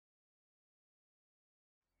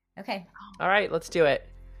Okay. All right, let's do it.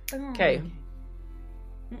 Okay.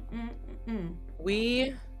 Mm-mm-mm-mm.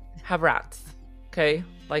 We have rats. Okay,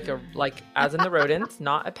 like as in the rodents,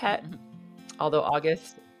 not a pet. Although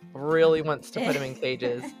August really wants to put him in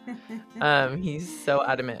cages. He's so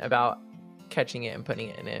adamant about catching it and putting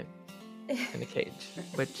it in a cage.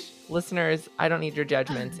 Which, listeners, I don't need your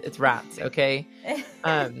judgments. It's rats, okay?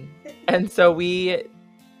 And so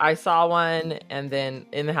I saw one, and then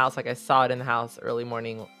in the house, like I saw it in the house early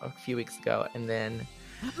morning a few weeks ago, and then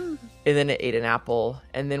it ate an apple,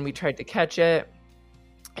 and then we tried to catch it.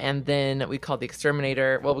 And then we called the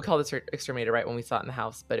exterminator. Well, we called the exterminator right when we saw it in the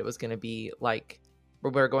house, but it was going to be like, we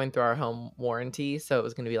were going through our home warranty. So it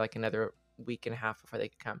was going to be like another week and a half before they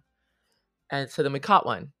could come. And so then we caught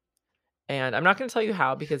one. And I'm not going to tell you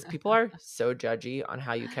how, because people are so judgy on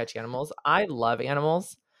how you catch animals. I love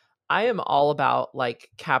animals. I am all about like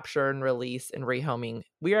capture and release and rehoming.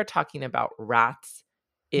 We are talking about rats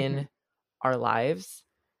in our lives.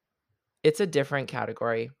 It's a different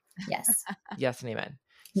category. Yes. Yes and amen.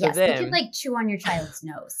 So yes, then, they can like chew on your child's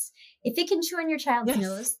nose. If it can chew on your child's Yes.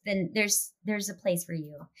 nose, then there's a place where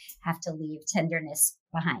you have to leave tenderness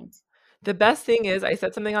behind. The best thing is I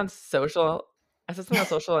said something on social.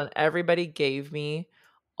 And everybody gave me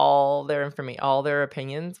all their information, all their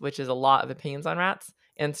opinions, which is a lot of opinions on rats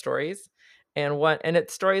and stories. And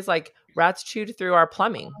it's stories like rats chewed through our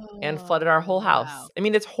plumbing and flooded our whole house. Wow. I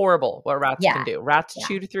mean, it's horrible what rats Yeah. can do. Rats Yeah.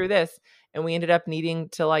 chewed through this, and we ended up needing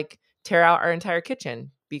to like tear out our entire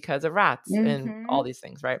kitchen because of rats and all these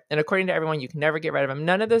things, right? And according to everyone, you can never get rid of them.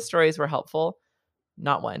 None of those stories were helpful.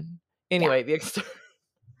 Not one. Anyway,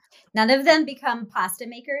 None of them become pasta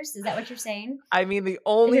makers. Is that what you're saying? I mean, the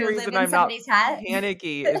only Who live reason in I'm not somebody's hat?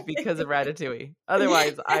 panicky is because of Ratatouille.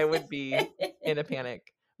 Otherwise, I would be in a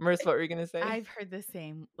panic. Marissa, what were you going to say? I've heard the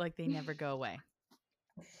same, like they never go away.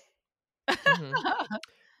 Mhm.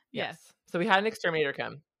 Yes. So we had an exterminator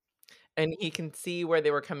come, and he can see where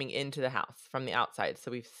they were coming into the house from the outside.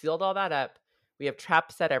 So we've sealed all that up. We have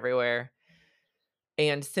traps set everywhere.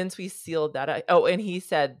 And since we sealed that up, and he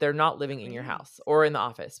said they're not living in your house or in the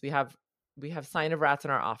office. We have sign of rats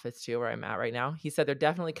in our office too, where I'm at right now. He said they're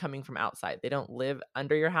definitely coming from outside. They don't live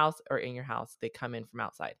under your house or in your house. They come in from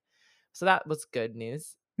outside. So that was good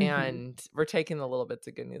news. And we're taking the little bits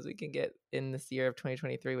of good news we can get in this year of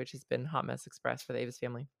 2023, which has been Hot Mess Express for the Avis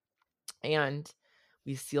family. And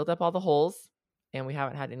we sealed up all the holes, and we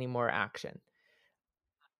haven't had any more action,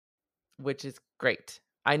 which is great.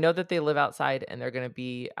 I know that they live outside, and they're going to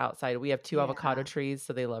be outside. We have 2 avocado trees,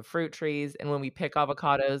 so they love fruit trees. And when we pick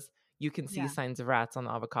avocados, you can see signs of rats on the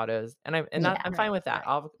avocados, and I'm fine with that.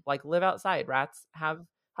 I'll like live outside. Rats have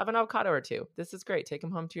an avocado or 2. This is great. Take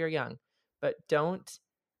them home to your young, but don't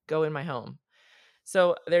go in my home.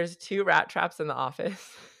 So there's 2 rat traps in the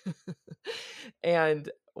office, and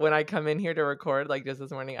when I come in here to record, like just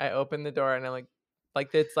this morning, I open the door and I'm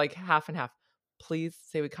like it's like half and half. Please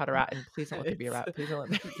say we caught a rat, and please don't let there be a rat. Please don't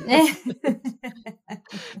let there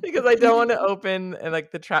because I don't want to open and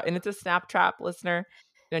like the trap, and it's a snap trap, listener.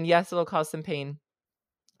 And yes, it'll cause some pain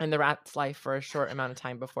in the rat's life for a short amount of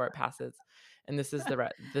time before it passes. And this is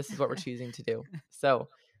what we're choosing to do. So,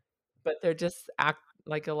 but they're just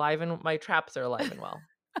like alive, and my traps are alive and well.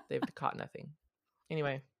 They've caught nothing.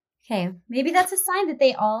 Anyway. Okay, maybe that's a sign that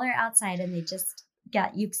they all are outside, and they just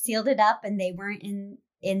you sealed it up, and they weren't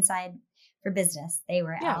inside for business. They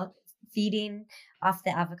were out feeding off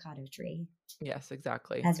the avocado tree. Yes,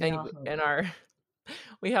 exactly. As we and all hope.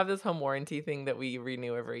 we have this home warranty thing that we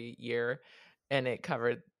renew every year, and it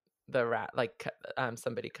covered the rat, like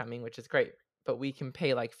somebody coming, which is great. But we can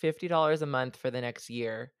pay like $50 a month for the next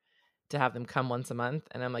year to have them come once a month.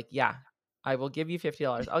 And I'm like, yeah, I will give you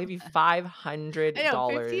 $50. I'll give you $500. I know,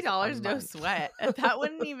 $50, no sweat. That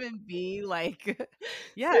wouldn't even be like,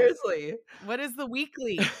 yeah. Seriously. What is the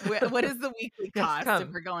weekly? What is the weekly cost if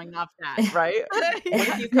we're going off that? Right? What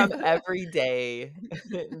if you come every day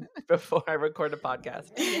before I record a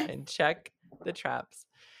podcast and check the traps?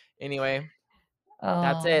 Anyway,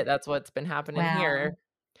 that's it. That's what's been happening here.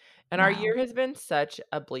 And our year has been such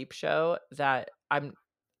a bleep show that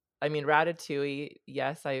I mean, Ratatouille,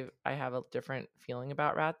 yes, I have a different feeling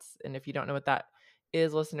about rats. And if you don't know what that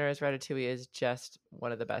is, listeners, Ratatouille is just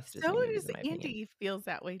one of the best Disney movies, in my opinion. Andy feels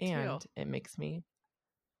that way too. And it makes me...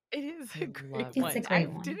 It is a great one. I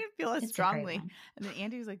didn't feel it strongly. And then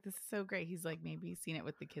Andy was like, this is so great. He's like, maybe he's seen it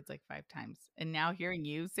with the kids like 5 times. And now hearing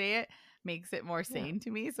you say it makes it more sane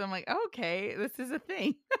to me. So I'm like, oh, okay, this is a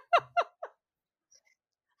thing.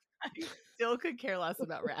 I still could care less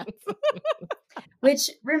about rats.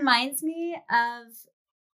 Which reminds me of,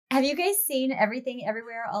 have you guys seen Everything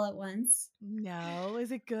Everywhere All at Once? No.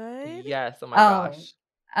 Is it good? Yes. Oh my gosh.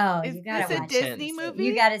 Oh, Is you gotta this a watch Disney it. movie?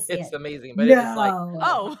 You gotta see It's it. amazing, but it is like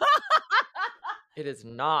No. it is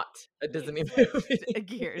not a Disney Switched movie.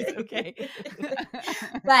 gears. Okay.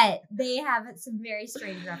 But they have some very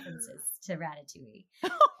strange references to Ratatouille.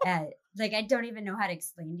 Like I don't even know how to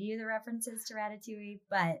explain to you the references to Ratatouille,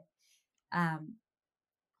 but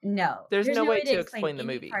no, There's no way to to explain the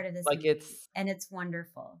any movie. part of this Like movie, it's and it's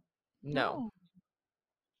wonderful. no.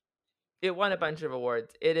 It won a bunch of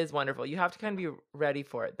awards. It is wonderful. You have to kind of be ready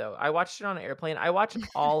for it, though. I watched it on an airplane. I watch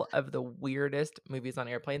all of the weirdest movies on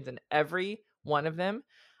airplanes, and every one of them,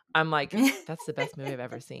 I'm like, that's the best movie I've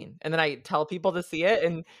ever seen. And then I tell people to see it,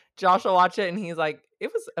 and Josh will watch it, and he's like,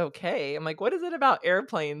 it was okay. I'm like, what is it about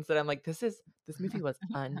airplanes that I'm like, this movie was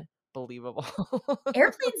unbelievable.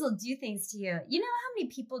 Airplanes will do things to you. You know how many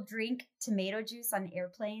people drink tomato juice on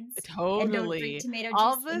airplanes? Totally. And don't drink tomato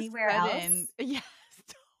All juice of a anywhere sudden, else? yes.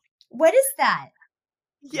 What is that?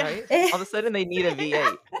 Yeah. Right? All of a sudden, they need a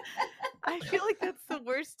V8. I feel like that's the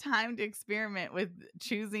worst time to experiment with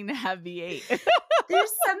choosing to have V8.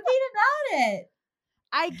 There's something about it.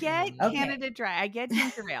 I get Okay. Canada Dry. I get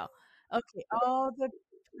ginger ale. Okay. Oh, the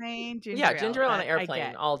plain ginger ale. Ginger ale on an that I airplane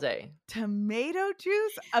get. all day. Tomato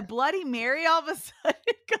juice? A Bloody Mary all of a sudden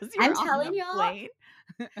because you're I'm on telling the y'all, plane?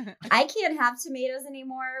 I can't have tomatoes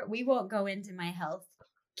anymore. We won't go into my health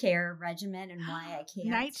care regimen and why I can't.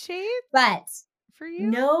 Nightshade But for you?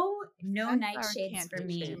 no Sunflower nightshades can't for do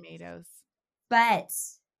me. tomatoes. But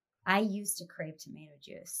I used to crave tomato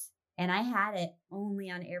juice. And I had it only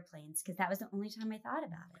on airplanes because that was the only time I thought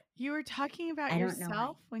about it. You were talking about I don't know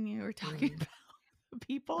yourself why. when you were talking about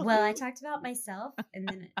people? Well, I who- talked about myself and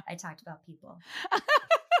then I talked about people.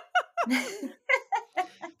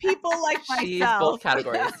 People like She's myself. both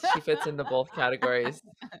categories. She fits into both categories.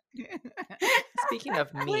 Speaking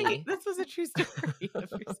of me, Wait, this was a true story of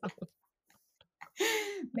yourself.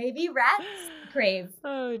 Maybe rats crave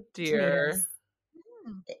oh dear. tomatoes.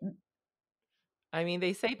 I mean,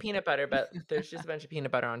 they say peanut butter, but there's just a bunch of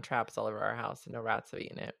peanut butter on traps all over our house, and no rats have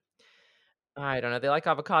eaten it. I don't know. They like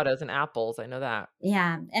avocados and apples. I know that.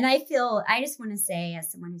 Yeah. And I just want to say,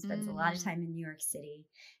 as someone who spends a lot of time in New York City,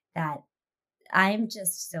 that I'm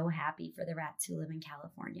just so happy for the rats who live in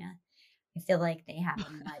California. I feel like they have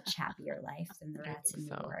a much happier life than the rats in New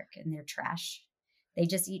York, and they're trash. They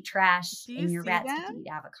just eat trash, and your rats get to eat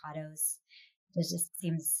avocados. It just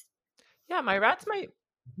seems. Yeah, my rats might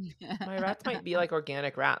be like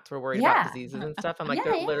organic rats. We're worried about diseases and stuff. I'm like,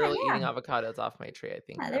 they're literally eating avocados off my tree. I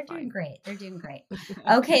think they're doing great. They're doing great.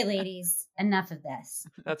 Okay, ladies, enough of this.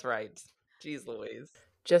 That's right. Jeez Louise.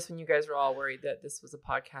 Just when you guys were all worried that this was a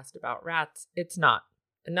podcast about rats, it's not.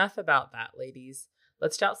 Enough about that, ladies.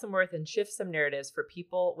 Let's shout some worth and shift some narratives for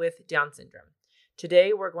people with Down syndrome.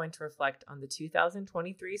 Today, we're going to reflect on the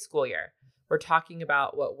 2023 school year. We're talking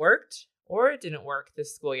about what worked or didn't work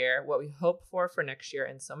this school year, what we hope for next year,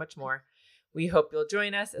 and so much more. We hope you'll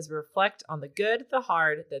join us as we reflect on the good, the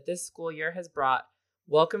hard that this school year has brought.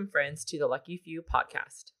 Welcome, friends, to the Lucky Few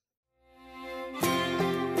podcast.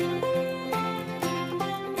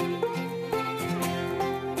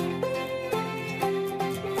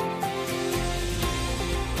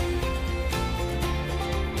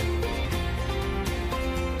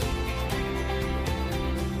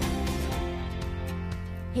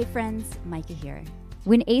 Hey friends, Micah here.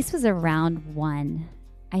 When Ace was around 1,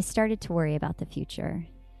 I started to worry about the future.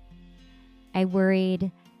 I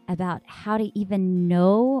worried about how to even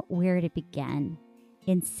know where to begin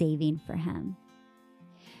in saving for him.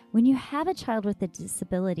 When you have a child with a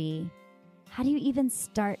disability, how do you even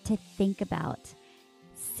start to think about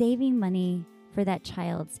saving money for that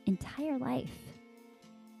child's entire life?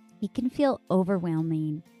 It can feel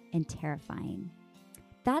overwhelming and terrifying.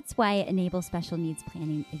 That's why Enable Special Needs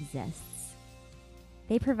Planning exists.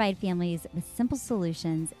 They provide families with simple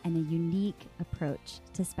solutions and a unique approach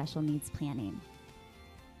to special needs planning.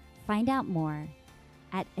 Find out more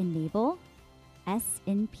at enablesnp.com.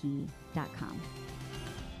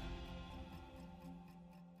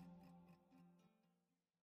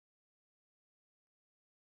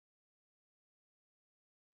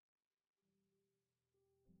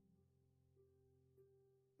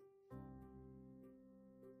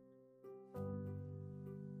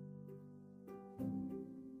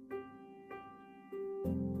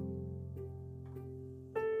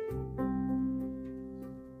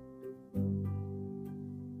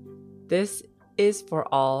 This is for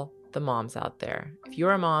all the moms out there. If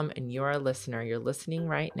you're a mom and you're a listener, you're listening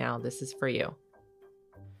right now, this is for you.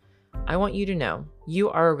 I want you to know you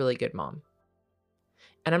are a really good mom.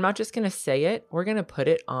 And I'm not just going to say it, we're going to put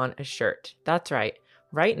it on a shirt. That's right.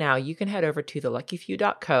 Right now, you can head over to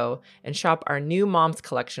theluckyfew.co and shop our new Moms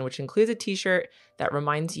collection, which includes a t-shirt that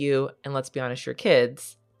reminds you, and let's be honest, your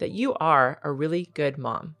kids, that you are a really good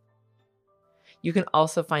mom. You can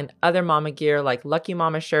also find other mama gear like Lucky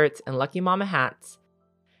Mama shirts and Lucky Mama hats.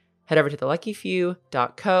 Head over to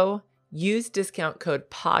theluckyfew.co. Use discount code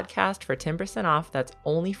podcast for 10% off. That's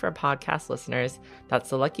only for podcast listeners.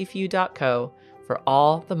 That's theluckyfew.co for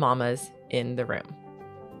all the mamas in the room.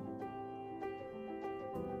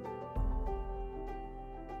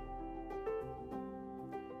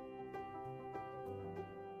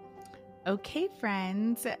 Okay,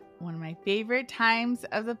 friends, one of my favorite times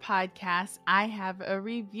of the podcast, I have a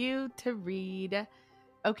review to read.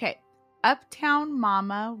 Okay, Uptown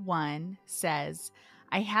Mama 1 says,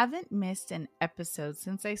 I haven't missed an episode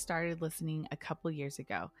since I started listening a couple years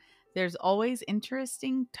ago. There's always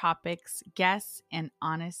interesting topics, guests, and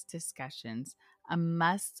honest discussions. A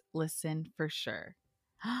must listen for sure.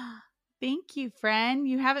 Thank you, friend.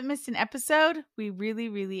 You haven't missed an episode. We really,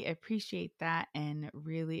 really appreciate that and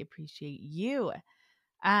really appreciate you.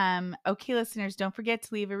 Okay, listeners, don't forget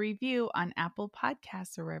to leave a review on Apple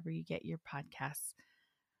Podcasts or wherever you get your podcasts.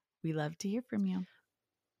 We love to hear from you.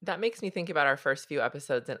 That makes me think about our first few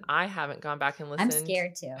episodes, and I haven't gone back and listened. I'm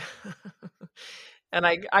scared too. And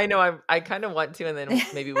I know I kind of want to, and then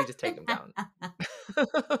maybe we just take them down.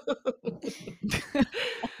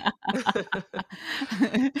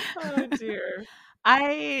 Oh dear.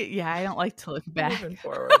 I don't like to look back. Moving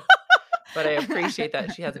forward. But I appreciate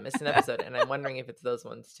that she hasn't missed an episode, and I'm wondering if it's those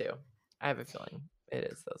ones too. I have a feeling it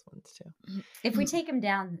is those ones too. If we take them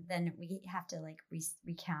down, then we have to like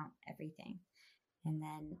recount everything, and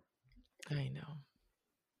then I know.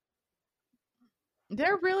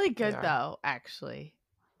 They're really good though, actually.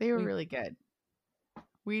 They were really good.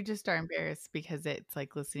 We just are embarrassed because it's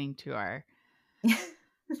like listening to our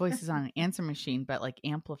voices on an answer machine, but like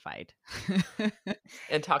amplified.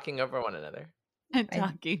 And talking over one another. And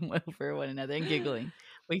talking over one another and giggling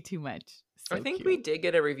way too much. So I think cute. we did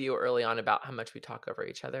get a review early on about how much we talk over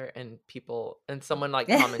each other, and someone like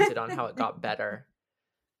commented on how it got better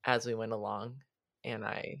as we went along. And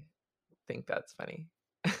I think that's funny.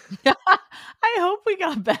 I hope we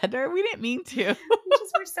got better. We didn't mean to. We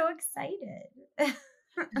just were so excited.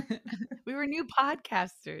 We were new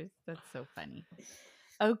podcasters. That's so funny.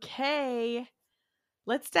 Okay.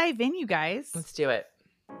 Let's dive in, you guys. Let's do it.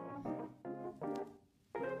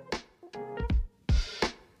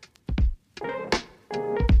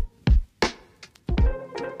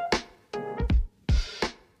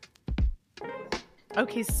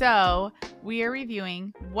 Okay, so we are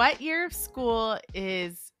reviewing what year of school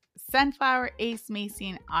is Sunflower, Ace, Macy,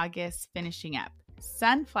 and August finishing up.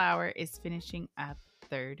 Sunflower is finishing up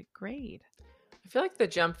 3rd grade. I feel like the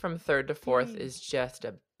jump from 3rd to 4th is just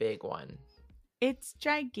a big one. It's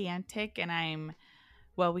gigantic, and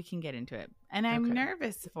we can get into it. And I'm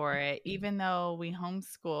nervous for it, even though we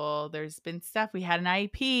homeschool. There's been stuff. We had an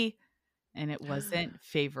IEP, and it wasn't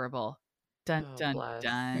favorable. Dun, dun,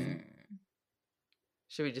 dun.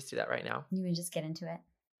 Should we just do that right now? You would just get into it.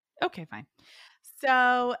 Okay, fine.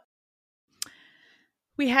 So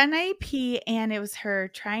we had an IEP, and it was her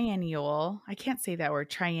triennial. I can't say that word,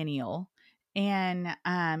 triennial. And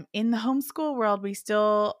in the homeschool world, we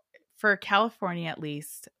still, for California at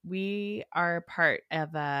least, we are part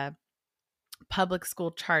of a public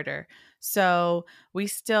school charter. So we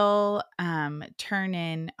still turn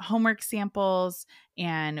in homework samples,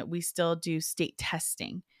 and we still do state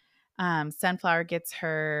testing. Sunflower gets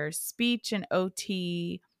her speech and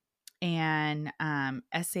OT and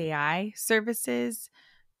SAI services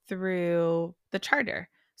through the charter.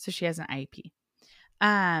 So she has an IEP.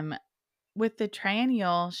 With the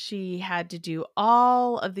triennial, she had to do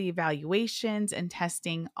all of the evaluations and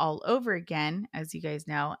testing all over again, as you guys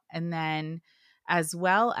know. And then, as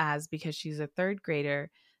well as, because she's a 3rd grader,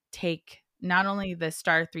 take not only the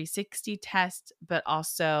STAR 360 test, but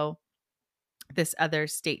also this other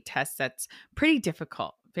state test that's pretty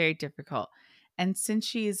difficult, very difficult. And since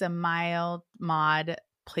she's a mild mod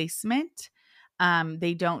placement,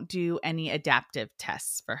 they don't do any adaptive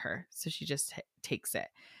tests for her. So she just takes it.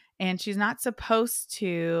 And she's not supposed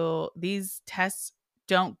to, these tests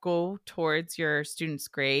don't go towards your student's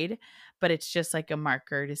grade, but it's just like a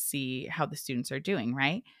marker to see how the students are doing,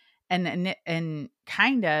 right? And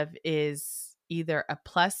kind of is either a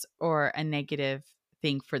plus or a negative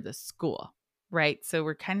thing for the school, right? So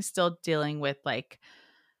we're kind of still dealing with like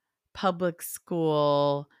public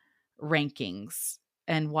school rankings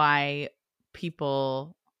and why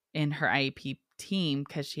people in her IEP team,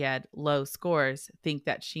 because she had low scores, think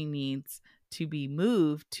that she needs to be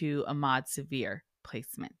moved to a mod severe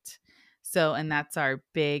placement. So, and that's our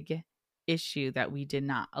big issue that we did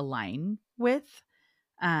not align with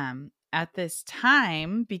at this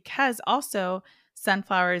time, because also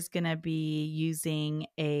Sunflower is going to be using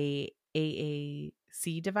a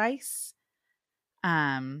AAC device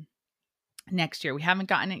next year. We haven't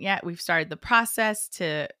gotten it yet. We've started the process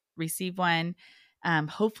to receive one.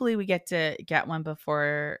 Hopefully we get to get one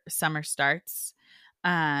before summer starts.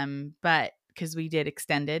 But because we did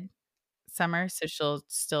extended summer, so she'll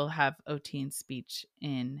still have OT and speech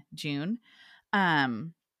in June.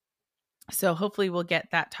 So hopefully we'll get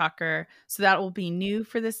that talker. So that will be new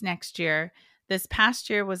for this next year. This past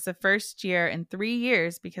year was the first year in 3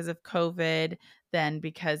 years because of COVID, then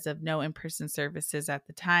because of no in-person services at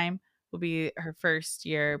the time, will be her first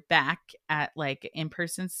year back at like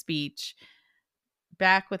in-person speech,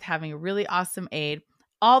 back with having a really awesome aide.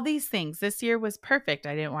 All these things. This year was perfect.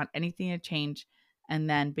 I didn't want anything to change. And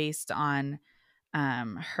then based on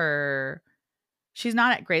her, she's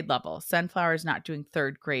not at grade level. Sunflower is not doing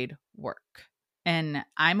 3rd grade work. And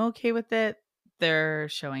I'm okay with it. They're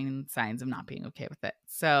showing signs of not being okay with it.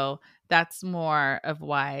 So that's more of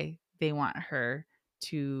why they want her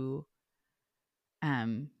to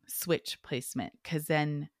switch placement. Because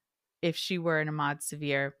then if she were in a mod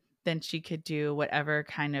severe, then she could do whatever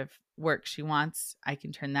kind of work she wants. I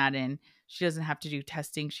can turn that in. She doesn't have to do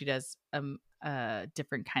testing. She does a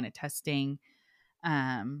different kind of testing.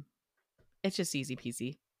 It's just easy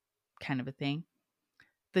peasy kind of a thing.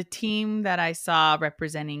 The team that I saw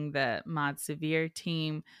representing the mod severe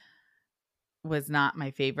team was not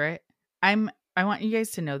my favorite. I want you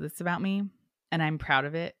guys to know this about me, and I'm proud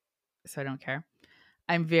of it, so I don't care.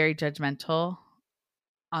 I'm very judgmental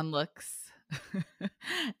on looks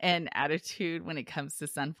and attitude when it comes to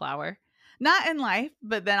Sunflower. Not in life,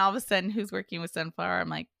 but then all of a sudden who's working with Sunflower, I'm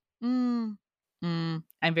like, I'm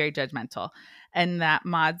very judgmental. And that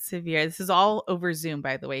mod severe, this is all over Zoom,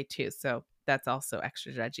 by the way, too. So that's also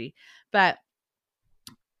extra judgy. But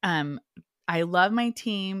I love my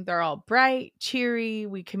team. They're all bright, cheery.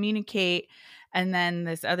 We communicate. And then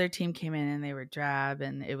this other team came in and they were drab,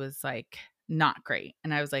 and it was like not great.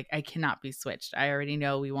 And I was like, I cannot be switched. I already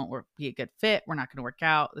know we won't be a good fit. We're not going to work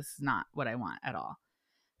out. This is not what I want at all.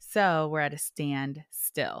 So we're at a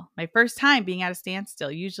standstill. My first time being at a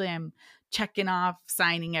standstill. Usually I'm checking off,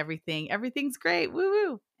 signing everything. Everything's great. Woo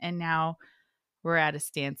woo. And now we're at a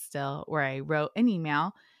standstill where I wrote an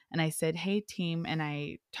email and I said, hey, team. And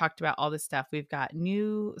I talked about all this stuff. We've got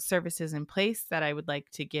new services in place that I would like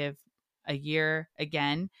to give a year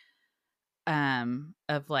again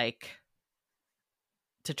of like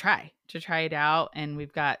to try it out. And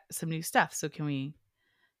we've got some new stuff. So can we,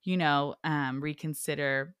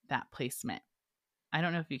 reconsider that placement? I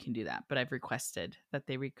don't know if you can do that, but I've requested that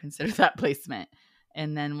they reconsider that placement.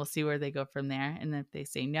 And then we'll see where they go from there. And if they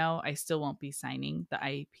say no, I still won't be signing the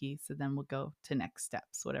IEP. So then we'll go to next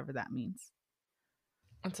steps, whatever that means.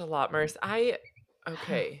 It's a lot, Merce. I am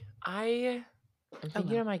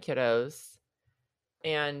thinking of my kiddos,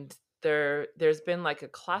 and there's been like a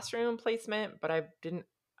classroom placement, but I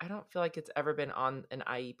don't feel like it's ever been on an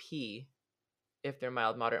IEP if they're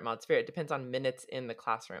mild, moderate, mild, severe. It depends on minutes in the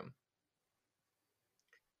classroom.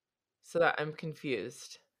 So that I'm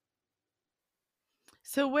confused.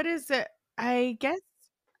 So what is it? I guess,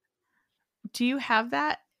 do you have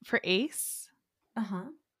that for ACE?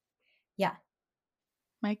 Yeah.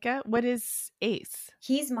 Micah, what is ACE?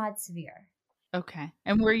 He's mod severe. Okay.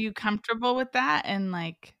 And were you comfortable with that? And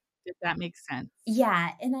like, did that make sense? Yeah.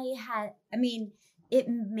 And it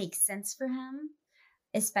makes sense for him,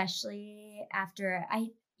 especially after I'm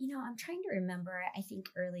trying to remember, I think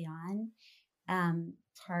early on,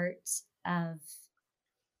 part of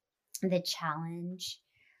the challenge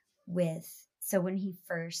when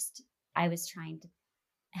I was trying to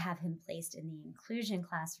have him placed in the inclusion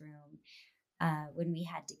classroom, when we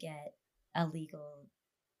had to get a legal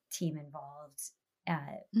team involved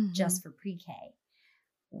just for pre-K,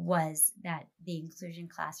 was that the inclusion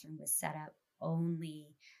classroom was set up only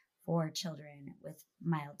for children with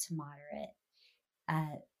mild to moderate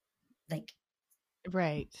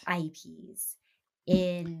IEPs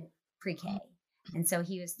in pre-K. And so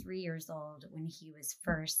he was 3 years old when he was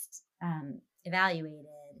first evaluated.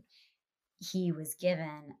 He was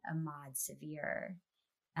given a mod severe.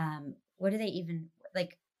 What do they even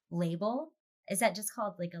label? Is that just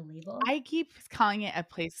called like a label? I keep calling it a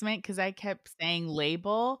placement because I kept saying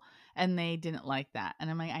label and they didn't like that. And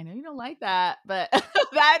I'm like, I know you don't like that, but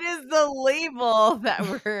that is the label that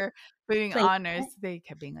we're putting on us. They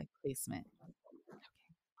kept being like placement.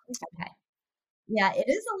 Okay. Yeah, it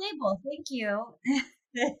is a label. Thank you.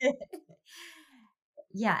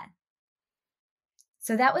 Yeah.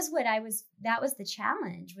 so that was the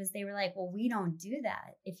challenge. Was they were like, well, we don't do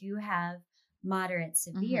that. If you have moderate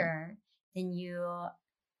severe, then you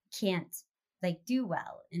can't like do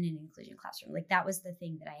well in an inclusion classroom. Like that was the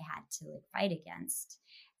thing that I had to like fight against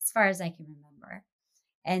as far as I can remember.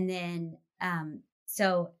 And then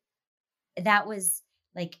so that was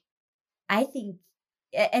like, I think,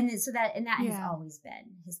 and that has always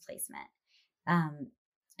been his placement.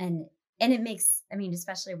 And it makes, I mean,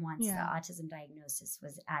 especially once the autism diagnosis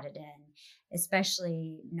was added in,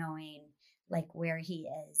 especially knowing like where he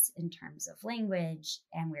is in terms of language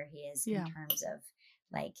and where he is in terms of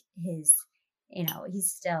like his, you know,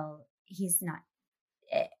 he's not,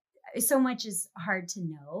 so much is hard to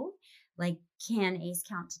know. Like, can Ace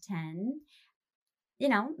count to 10? You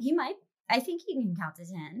know, he might, I think he can count to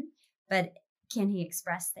 10, but can he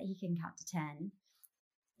express that he can count to 10?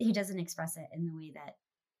 He doesn't express it in the way that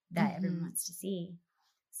everyone wants to see.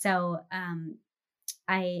 So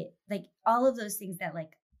I like all of those things that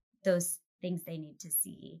like those things they need to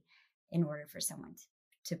see in order for someone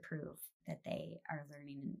to prove that they are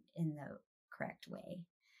learning in the correct way,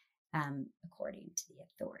 according to the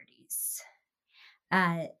authorities.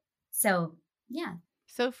 So yeah.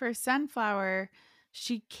 So for Sunflower,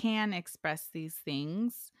 she can express these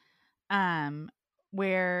things, but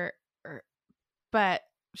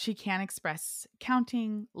she can express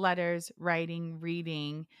counting, letters, writing,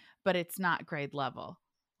 reading, but it's not grade level.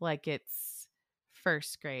 Like it's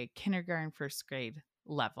first grade, kindergarten, first grade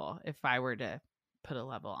level, if I were to put a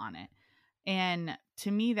level on it. And to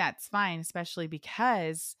me, that's fine, especially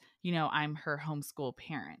because, you know, I'm her homeschool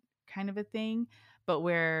parent kind of a thing. But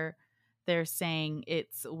where they're saying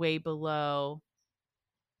it's way below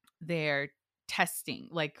their testing,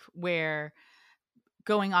 like where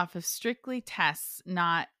going off of strictly tests,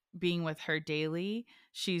 not being with her daily,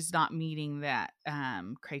 she's not meeting that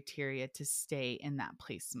criteria to stay in that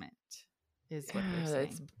placement, is what they're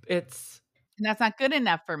saying. And that's not good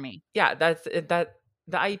enough for me. Yeah, that's it. That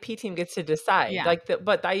the IEP team gets to decide. Yeah. Like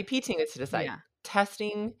but the IEP team gets to decide. Yeah.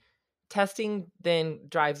 Testing then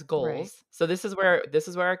drives goals. Right. So this is where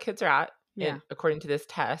our kids are at, according to this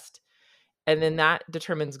test. And then that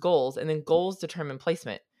determines goals, and then goals determine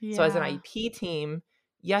placement. Yeah. So as an IEP team,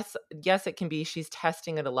 yes, it can be she's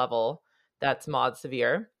testing at a level that's mod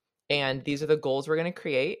severe, and these are the goals we're going to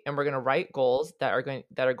create, and we're going to write goals that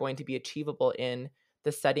are going to be achievable in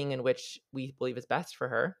the setting in which we believe is best for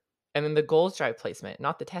her. And then the goals drive placement,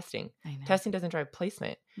 not the testing. Testing doesn't drive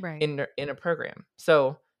placement in a program.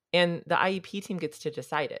 So, and the IEP team gets to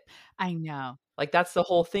decide it. I know. Like that's the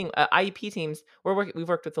whole thing. IEP teams, we've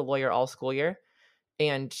worked with a lawyer all school year,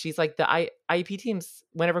 and she's like, the IEP teams,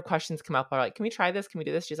 whenever questions come up, are like, can we try this? Can we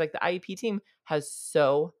do this? She's like, the IEP team has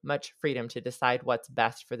so much freedom to decide what's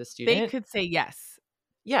best for the student. They could say yes.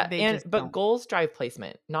 Yeah, but goals drive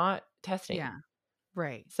placement, not testing. Yeah,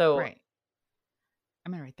 right. So right.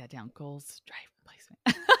 I'm gonna write that down. Goals drive placement.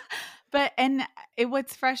 But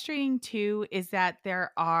what's frustrating too is that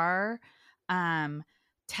there are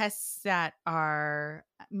tests that are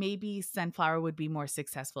maybe Sunflower would be more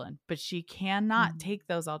successful in, but she cannot take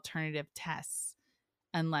those alternative tests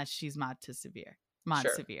unless she's mod severe.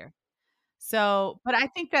 So, but I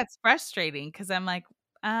think that's frustrating because I'm like,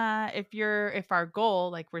 if our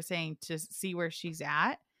goal, like we're saying, to see where she's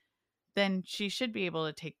at, then she should be able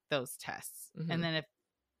to take those tests. And then if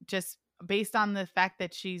just based on the fact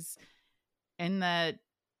that she's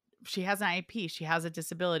she has an IEP, she has a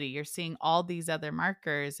disability, you're seeing all these other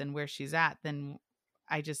markers and where she's at, then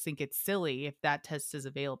I just think it's silly if that test is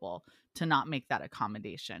available to not make that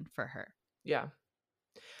accommodation for her. Yeah.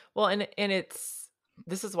 Well, and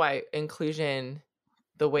this is why inclusion,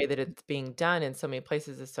 the way that it's being done in so many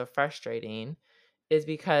places, is so frustrating, is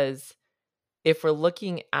because if we're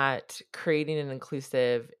looking at creating an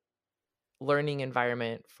inclusive learning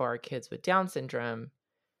environment for our kids with Down syndrome,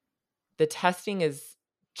 the testing is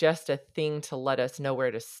just a thing to let us know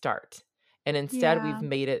where to start. And instead we've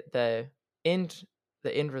made it the end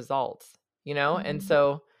result, you know? And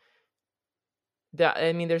so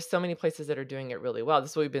there's so many places that are doing it really well.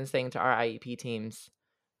 This is what we've been saying to our IEP teams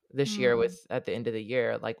this year at the end of the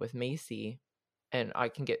year, like with Macy, and I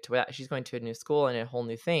can get to that. She's going to a new school and a whole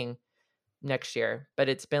new thing next year. But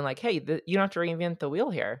it's been like, hey, you don't have to reinvent the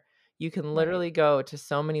wheel here. You can literally go to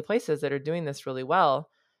so many places that are doing this really well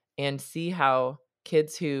and see how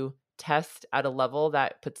kids who test at a level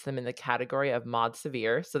that puts them in the category of mod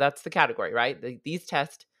severe. So that's the category, right? These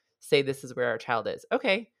tests say this is where our child is.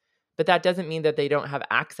 Okay. But that doesn't mean that they don't have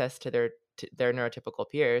access to their neurotypical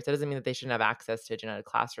peers. That doesn't mean that they shouldn't have access to a genetic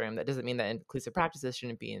classroom. That doesn't mean that inclusive practices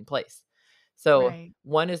shouldn't be in place. So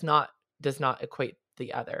one does not equate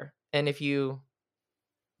the other. And if you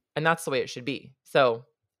And that's the way it should be. So,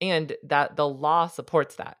 and that the law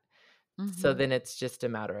supports that. So Mhm. then it's just a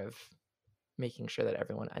matter of making sure that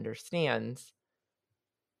everyone understands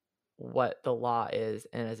what the law is,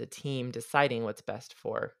 and as a team deciding what's best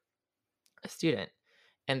for a student.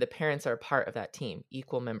 And the parents are part of that team,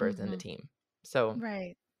 equal members in the Mhm. team. So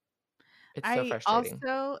Right. it's so I frustrating.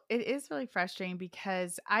 also, it is really frustrating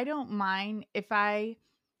because I don't mind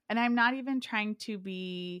and I'm not even trying to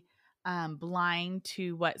be blind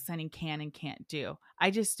to what Sunny can and can't do.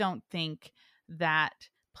 I just don't think that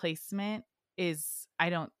placement is,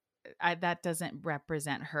 that doesn't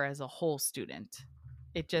represent her as a whole student.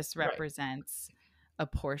 It just Right. represents a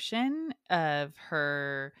portion of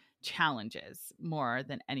her challenges more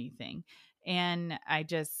than anything. And I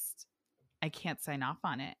can't sign off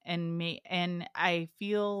on it. And I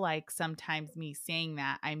feel like sometimes me saying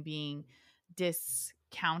that I'm being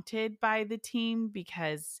discounted by the team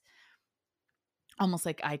because almost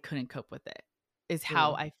like I couldn't cope with it is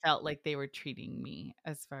how Mm. I felt like they were treating me,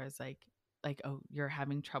 as far as like, oh, you're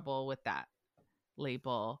having trouble with that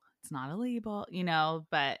label. It's not a label,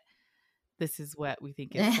 but this is what we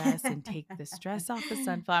think is best, and take the stress off of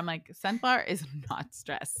Sunflower. I'm like, Sunflower is not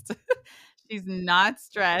stressed. She's not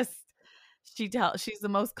stressed. She's the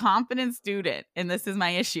most confident student, and this is my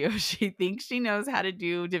issue. She thinks she knows how to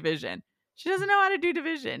do division. She doesn't know how to do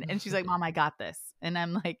division. And she's like, Mom, I got this. And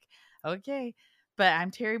I'm like, okay. But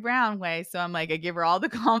I'm Terry Brown way. So I'm like, I give her all the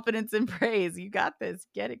confidence and praise. You got this.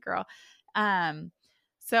 Get it, girl.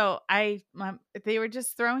 So they were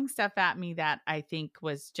just throwing stuff at me that I think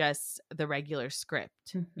was just the regular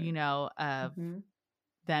script, of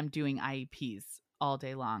them doing IEPs all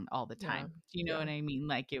day long, all the Yeah. time. Do you know Yeah. what I mean?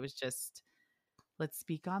 Like, it was just, let's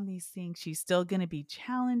speak on these things. She's still going to be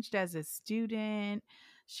challenged as a student.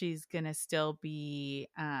 She's going to still be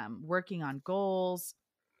working on goals.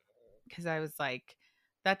 Cause I was like,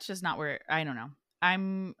 that's just not where, I don't know.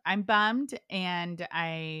 I'm bummed, and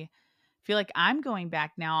I feel like I'm going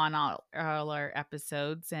back now on all our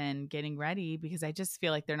episodes and getting ready because I just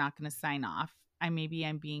feel like they're not going to sign off. Maybe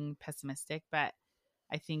I'm being pessimistic, but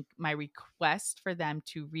I think my request for them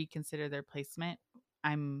to reconsider their placement,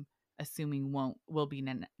 I'm assuming will be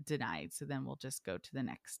denied. So then we'll just go to the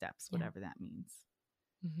next steps, Yeah. whatever that means.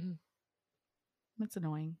 Mhm. It's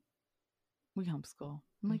annoying. We homeschool.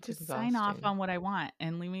 I'm like, It's just sign off exhausting. on what I want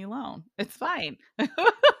and leave me alone. It's fine.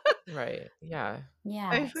 Right. Yeah.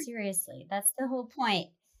 Yeah, seriously. That's the whole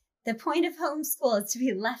point. The point of homeschool is to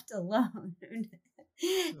be left alone.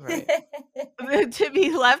 Right. To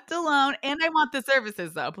be left alone. And I want the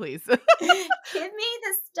services, though, please. Give me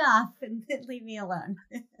the stuff and then leave me alone.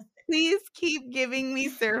 Please keep giving me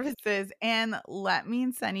services and let me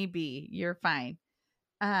and Sunny be. You're fine.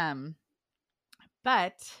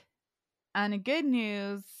 But on a good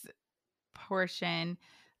news portion,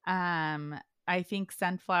 I think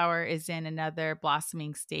Sunflower is in another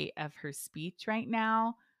blossoming state of her speech right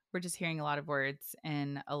now. We're just hearing a lot of words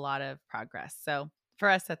and a lot of progress. So for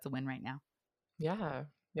us, that's a win right now. Yeah.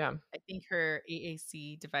 Yeah. I think her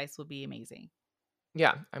AAC device will be amazing.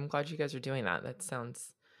 Yeah. I'm glad you guys are doing that. That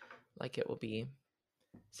sounds like it will be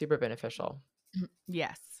super beneficial.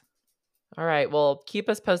 Yes. All right. Well, keep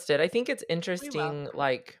us posted. I think it's interesting,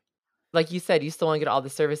 like you said, you still want to get all the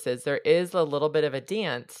services. There is a little bit of a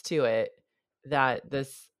dance to it that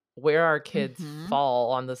where our kids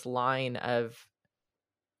fall on this line of,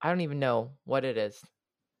 I don't even know what it is.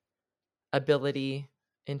 Ability,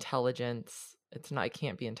 intelligence. It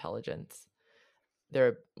can't be intelligence.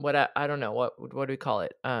 I don't know. What do we call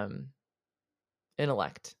it?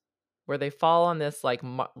 Intellect. Where they fall on this like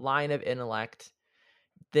line of intellect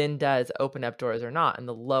then does open up doors or not. And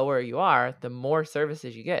the lower you are, the more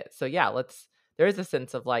services you get. So yeah, there is a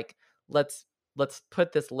sense of like, let's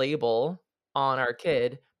put this label on our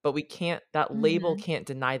kid, but that label can't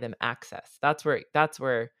deny them access. That's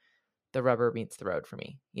where the rubber meets the road for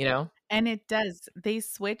me, And it does. They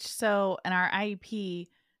switch. So in our IEP,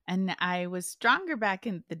 and I was stronger back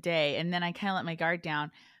in the day, and then I kind of let my guard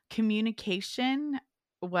down. Communication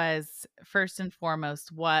was first and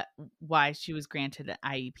foremost why she was granted an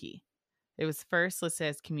IEP. It was first listed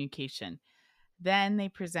as communication. Then they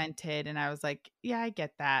presented, and I was like, yeah, I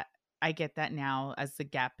get that. I get that now as the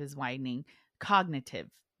gap is widening. Cognitive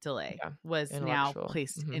delay was now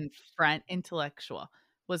placed in front. Intellectual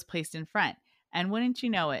was placed in front. And wouldn't you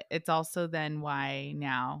know it, it's also then why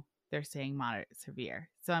now they're saying moderate severe.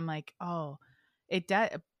 So I'm like, oh, it does.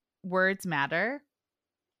 Words matter.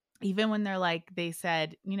 Even when they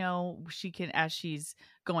said, she can, as she's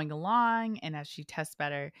going along and as she tests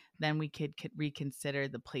better, then we could reconsider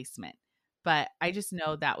the placement. But I just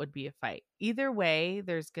know that would be a fight. Either way,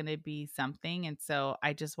 there's going to be something. And so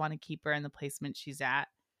I just want to keep her in the placement she's at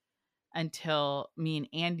until me and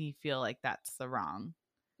Andy feel like that's the wrong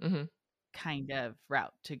Mm-hmm. kind of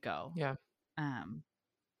route to go. Yeah.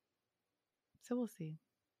 So we'll see.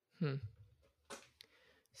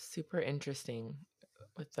 Super interesting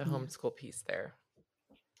with the homeschool piece there.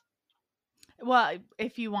 Well,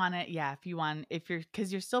 if you want it,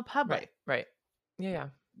 because you're still public. Right. Yeah.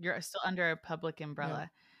 You're still under a public umbrella.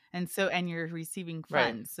 And you're receiving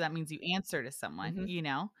funds. So that means you answer to someone, you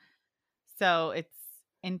know? So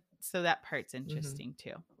so that part's interesting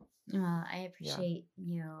too. Well, I appreciate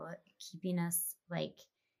you keeping us like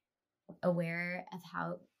aware of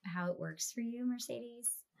how it works for you, Mercedes,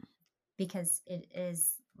 because it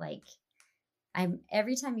is like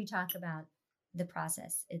every time you talk about the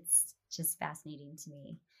process, it's just fascinating to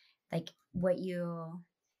me. Like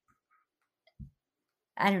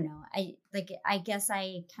I don't know. I guess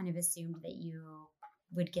I kind of assumed that you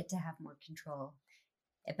would get to have more control,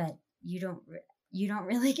 but you don't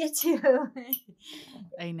really get to.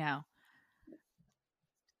 I know.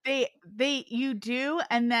 You do,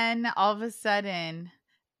 and then all of a sudden,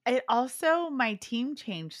 my team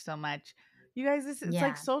changed so much. You guys, it's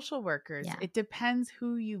like social workers. Yeah. It depends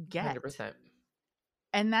who you get. 100%.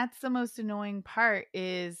 And that's the most annoying part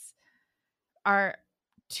is our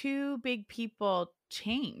two big people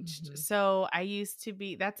changed. So I used to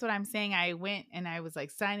be, that's what I'm saying. I went and I was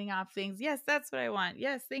like signing off things. Yes, that's what I want.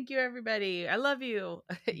 Yes, thank you, everybody. I love you.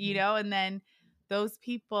 You know, and then those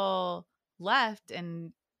people left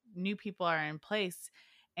and new people are in place.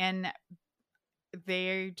 And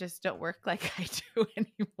they just don't work like I do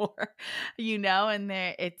anymore, you know, and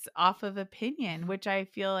it's off of opinion, which I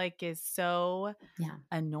feel like is so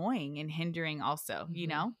annoying and hindering also, you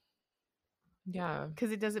know? Yeah.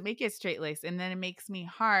 Because it doesn't make it straight laced. And then it makes me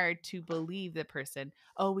hard to believe the person,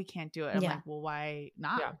 oh, we can't do it. I'm like, well, why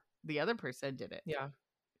not? Yeah. The other person did it. Yeah.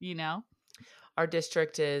 You know? Our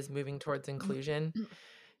district is moving towards inclusion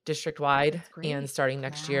district-wide and starting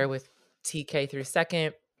next year with TK through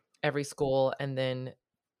second, every school, and then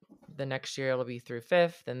the next year it'll be through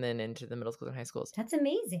fifth and then into the middle schools and high schools. That's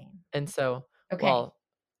amazing. And so, well,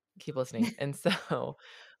 keep listening. And so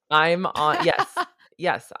I'm on,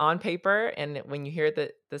 yes, on paper. And when you hear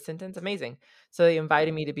the sentence, amazing. So they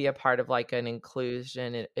invited me to be a part of like an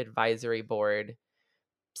inclusion advisory board,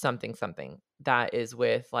 something that is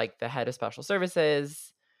with like the head of special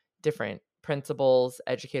services, different principals,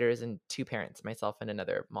 educators, and two parents, myself and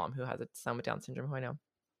another mom who has a son with Down syndrome who I know.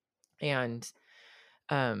 And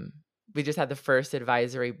we just had the first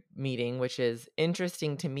advisory meeting, which is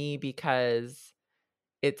interesting to me because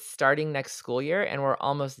it's starting next school year and we're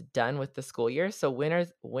almost done with the school year. So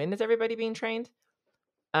when is everybody being trained?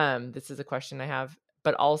 This is a question I have,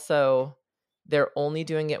 but also they're only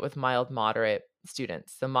doing it with mild, moderate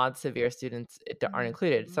students. The mod severe students aren't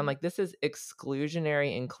included. So I'm like, this is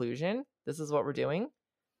exclusionary inclusion. This is what we're doing.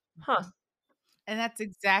 Huh. And that's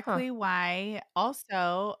exactly why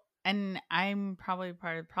also, and I'm probably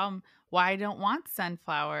part of the problem, why I don't want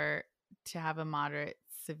Sunflower to have a moderate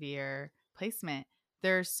severe placement.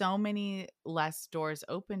 There are so many less doors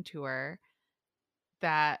open to her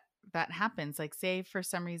that happens. Like say for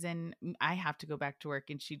some reason I have to go back to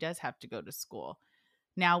work and she does have to go to school.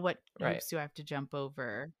 Now what hoops do I have to jump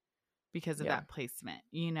over because of that placement?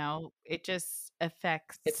 You know, it just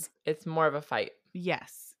affects. It's more of a fight.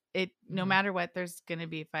 Yes. No matter what, there's going to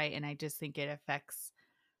be a fight. And I just think it affects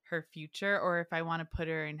her future. Or if I want to put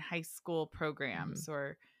her in high school programs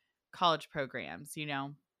or college programs, you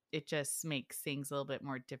know, it just makes things a little bit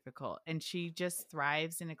more difficult. And she just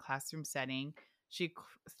thrives in a classroom setting. She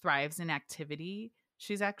thrives in activity.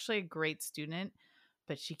 She's actually a great student,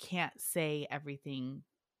 but she can't say everything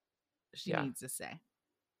she needs to say.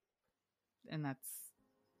 And that's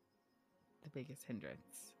the biggest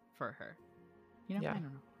hindrance for her. You know, I don't know.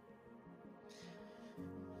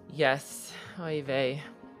 Yes, oy vey.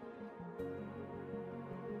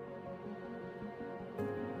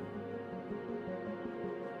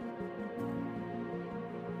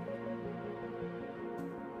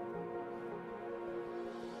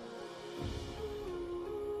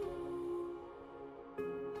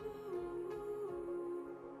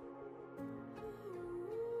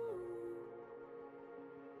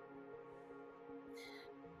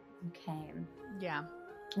 Okay. Yeah.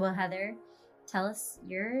 Well, Heather, tell us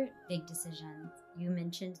your big decision. You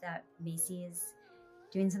mentioned that Macy is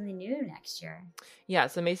doing something new next year. Yeah,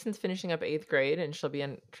 so Mason's finishing up 8th grade and she'll be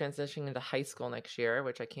transitioning into high school next year,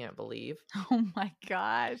 which I can't believe. Oh my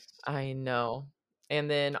gosh. I know. And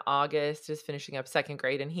then August is finishing up 2nd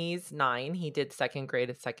grade and he's 9. He did 2nd grade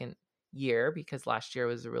his second year because last year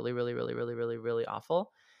was really, really, really, really, really, really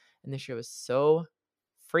awful. And this year was so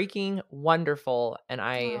freaking wonderful. And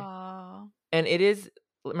Aw. and it is,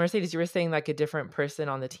 Mercedes, you were saying like a different person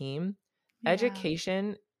on the team. Yeah.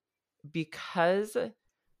 Education, because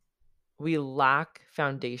we lack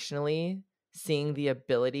foundationally seeing the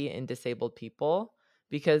ability in disabled people,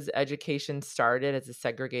 because education started as a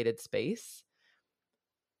segregated space.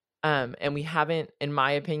 And we haven't, in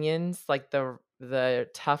my opinions, like the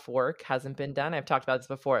tough work hasn't been done. I've talked about this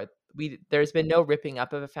before. There's been no ripping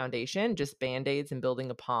up of a foundation, just band-aids and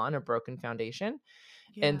building upon a broken foundation.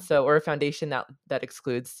 Yeah. And so, or a foundation that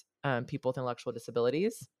excludes people with intellectual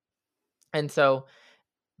disabilities. And so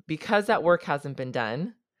because that work hasn't been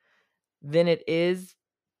done, then it is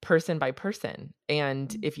person by person.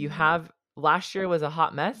 And if you have, last year was a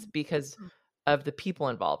hot mess because of the people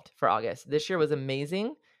involved for August. This year was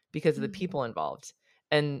amazing because of the people involved.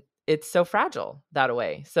 And it's so fragile that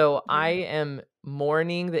way. So I am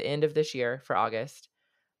mourning the end of this year for August,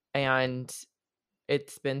 and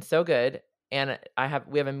it's been so good. And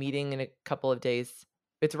we have a meeting in a couple of days.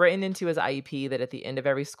 It's written into his IEP that at the end of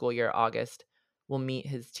every school year, August will meet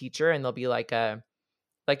his teacher, and there'll be like an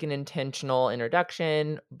intentional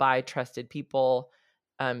introduction by trusted people,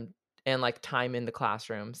 and like time in the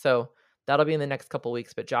classroom. So that'll be in the next couple of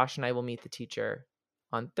weeks, but Josh and I will meet the teacher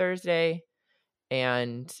on Thursday,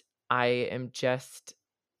 and I am just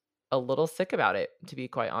a little sick about it, to be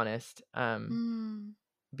quite honest,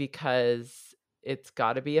 because it's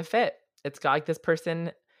got to be a fit. It's got like this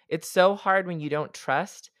person. It's so hard when you don't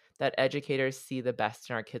trust that educators see the best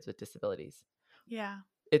in our kids with disabilities. Yeah.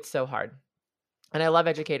 It's so hard. And I love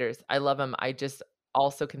educators. I love them. I just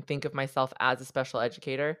also can think of myself as a special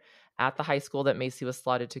educator at the high school that Macy was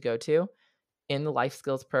slotted to go to in the life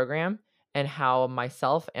skills program, and how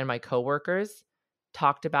myself and my coworkers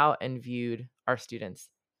talked about and viewed our students.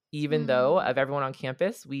 Even though of everyone on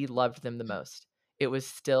campus, we loved them the most. There was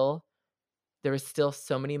still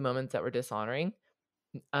so many moments that were dishonoring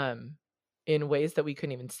in ways that we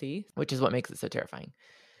couldn't even see, which is what makes it so terrifying.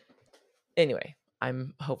 Anyway,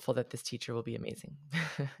 I'm hopeful that this teacher will be amazing.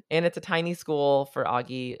 And it's a tiny school for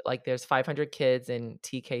Augie. Like there's 500 kids in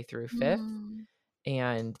TK through 5th.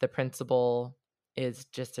 And the principal is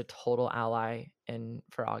just a total ally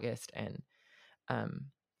for August. And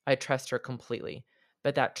I trust her completely.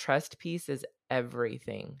 But that trust piece is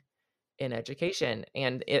everything in education.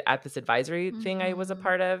 And at this advisory thing I was a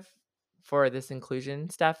part of for this inclusion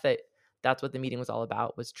stuff, that's what the meeting was all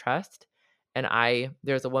about, was trust. And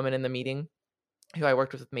there's a woman in the meeting who I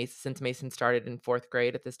worked with Mason since Mason started in 4th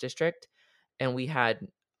grade at this district. And we had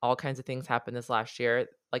all kinds of things happen this last year.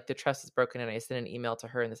 Like the trust is broken, and I sent an email to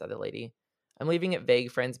her and this other lady. I'm leaving it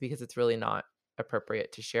vague, friends, because it's really not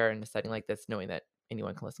appropriate to share in a setting like this, knowing that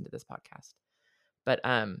anyone can listen to this podcast. But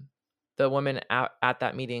the woman at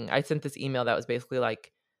that meeting, I sent this email that was basically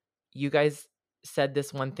like, you guys said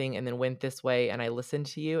this one thing and then went this way, and I listened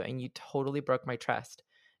to you, and you totally broke my trust.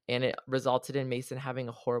 And it resulted in Mason having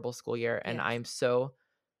a horrible school year. And I'm so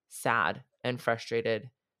sad and frustrated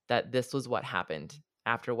that this was what happened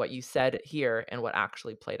after what you said here and what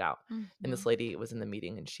actually played out. And this lady was in the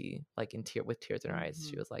meeting, and she, like, with tears in her eyes,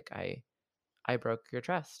 she was like, I broke your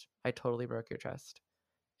trust. I totally broke your trust.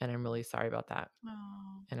 And I'm really sorry about that.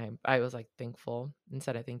 And I was like thankful and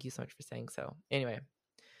said, I thank you so much for saying so. Anyway,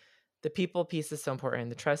 the people piece is so important.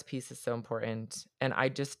 The trust piece is so important. And I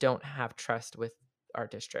just don't have trust with our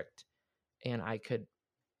district. And I could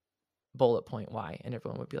bullet point why, and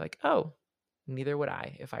everyone would be like, oh, neither would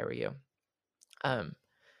I if I were you.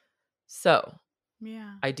 So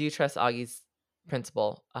yeah, I do trust Augie's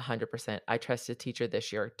principal 100%. I trust his teacher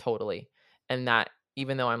this year totally. And that,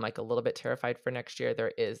 even though I'm like a little bit terrified for next year,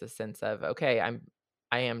 there is a sense of, okay,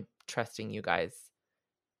 I am trusting you guys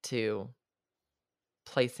to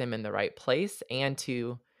place him in the right place and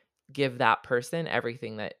to give that person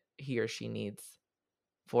everything that he or she needs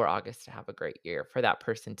for August to have a great year, for that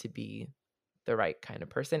person to be the right kind of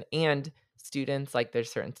person. And students, like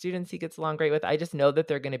there's certain students he gets along great with. I just know that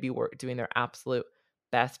they're going to be doing their absolute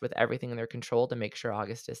best with everything in their control to make sure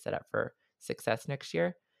August is set up for success next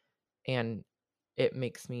year. And it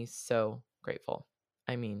makes me so grateful.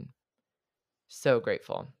 I mean, so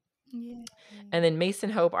grateful. yeah. And then Mason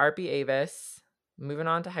Hope, RP Avis, moving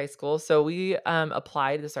on to high school. So we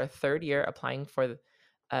applied. This is our 3rd year applying for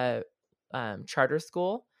charter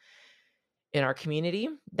school in our community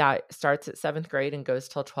that starts at 7th grade and goes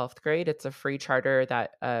till 12th grade. It's a free charter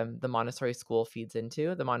that the Montessori school feeds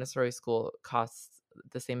into. The Montessori school costs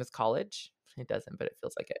the same as college. It doesn't, but it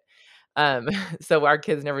feels like it. So our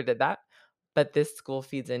kids never did that. But this school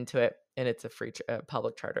feeds into it, and it's a free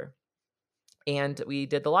public charter. And we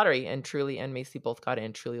did the lottery, and Truly and Macy both got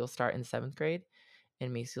in. Truly will start in 7th grade,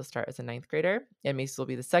 and Macy will start as a 9th grader. And Macy will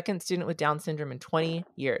be the second student with Down syndrome in 20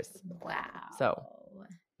 years. Wow.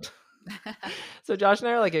 So Josh and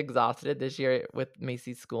I are like exhausted this year with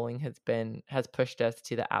Macy's schooling has pushed us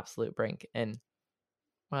to the absolute brink. And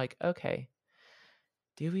we're like, okay,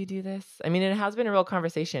 do we do this? I mean, it has been a real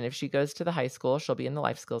conversation. If she goes to the high school, she'll be in the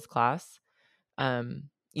life skills class.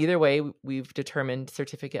 Either way, we've determined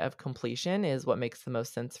certificate of completion is what makes the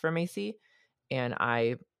most sense for Macy. And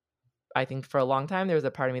I think for a long time, there was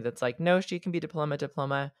a part of me that's like, no, she can be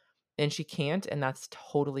diploma, and she can't. And that's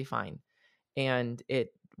totally fine. And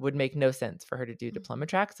it would make no sense for her to do diploma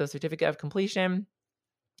track. So certificate of completion,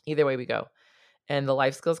 either way we go. And the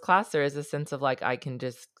life skills class, there is a sense of like, I can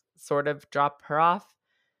just sort of drop her off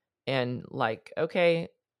and like, okay,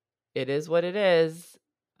 it is what it is.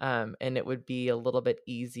 And it would be a little bit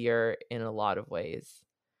easier in a lot of ways.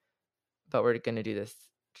 But we're going to do this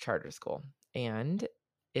charter school, and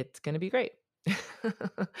it's going to be great.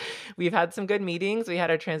 We've had some good meetings. We had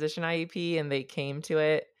our transition IEP, and they came to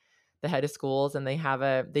it, the head of schools, and they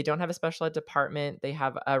don't have a special ed department. They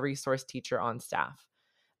have a resource teacher on staff.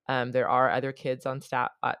 There are other kids on staff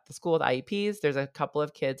at the school with IEPs. There's a couple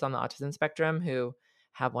of kids on the autism spectrum who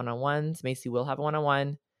have one-on-ones. Macy will have a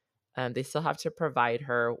one-on-one. They still have to provide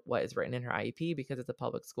her what is written in her IEP because it's a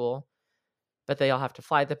public school, but they all have to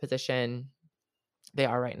fly the position. They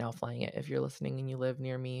are right now flying it if you're listening and you live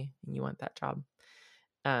near me and you want that job.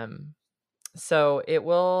 So it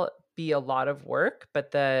will be a lot of work,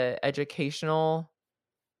 but the educational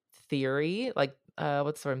theory, like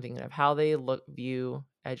what's the word I'm thinking of, how they view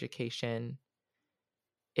education,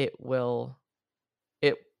 I feel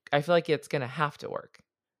like it's going to have to work.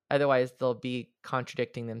 Otherwise, they'll be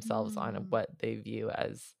contradicting themselves on what they view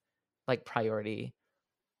as like priority.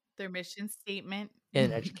 Their mission statement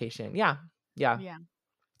in education. Yeah.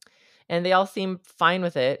 And they all seem fine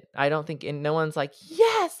with it. I don't think, and no one's like,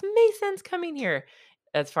 yes, Mason's coming here,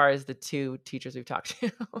 as far as the 2 teachers we've talked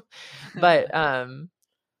to. But, and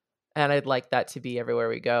I'd like that to be everywhere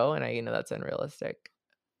we go. And I know that's unrealistic,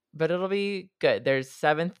 but it'll be good. There's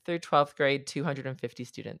 7th through 12th grade, 250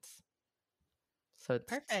 students. So it's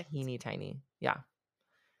perfect. Teeny tiny. Yeah.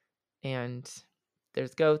 And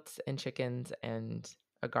there's goats and chickens and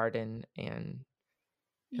a garden, and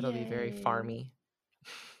it'll be very farmy.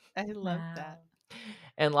 I love that.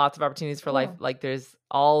 And lots of opportunities for life. Like there's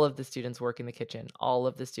all of the students work in the kitchen. All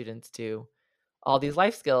of the students do all these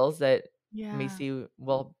life skills that Macy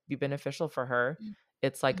will be beneficial for her.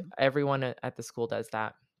 It's like everyone at the school does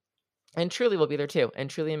that. And Truly will be there too. And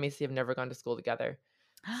Truly and Macy have never gone to school together.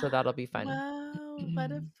 So that'll be fun. Whoa,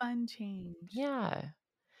 what a fun change. Yeah.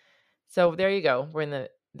 So there you go.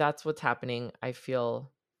 That's what's happening. I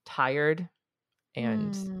feel tired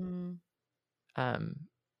and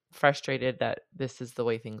frustrated that this is the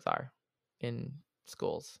way things are in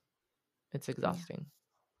schools. It's exhausting.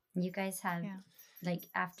 You guys have like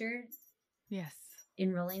after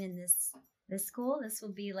enrolling in this school, this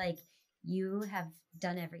will be like you have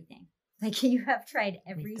done everything. Like you have tried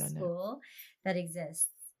every school that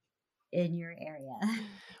exists in your area.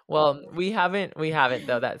 Well, we haven't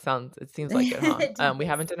though. It seems like it, huh? We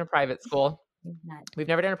haven't done a private school. We've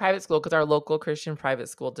never done a private school because our local Christian private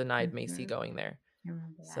school denied Macy going there. I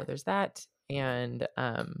remember that. So there's that. And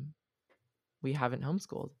we haven't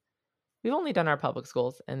homeschooled. We've only done our public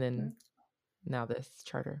schools and then now this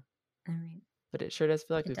charter. All right. But it sure does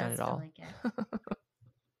feel like we've done it all. Like it.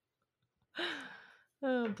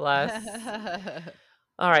 Oh, bless.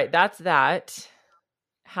 All right, that's that.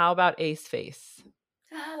 How about Ace Face?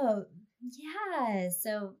 Oh, yeah.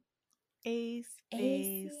 So Ace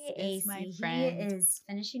is my friend. He is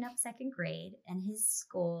finishing up 2nd grade, and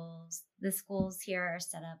the schools here are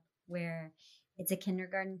set up where it's a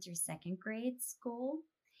kindergarten through 2nd grade school.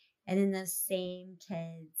 And then those same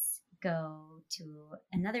kids go to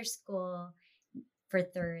another school for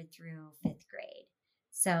 3rd through 5th grade.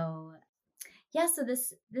 So so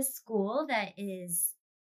this school that is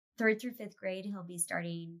 3rd through 5th grade, he'll be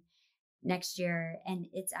starting next year, and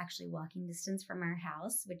it's actually walking distance from our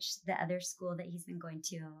house, which the other school that he's been going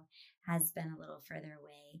to has been a little further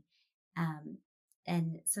away.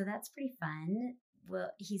 And so that's pretty fun.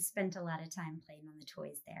 Well, he spent a lot of time playing on the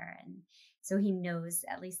toys there, and so he knows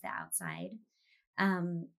at least the outside.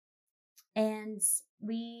 And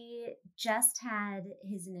we just had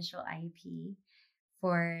his initial IEP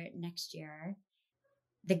for next year.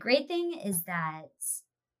 The great thing is that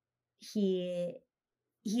he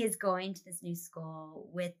is going to this new school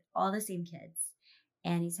with all the same kids,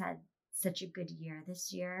 and he's had such a good year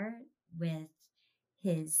this year with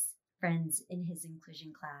his friends in his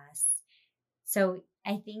inclusion class. So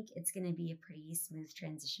I think it's going to be a pretty smooth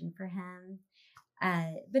transition for him.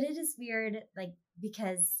 But it is weird, like,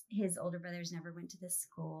 because his older brothers never went to this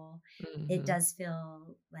school. It does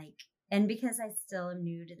feel like, and because I still am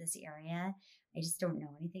new to this area, I just don't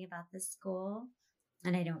know anything about this school,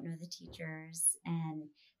 and I don't know the teachers. And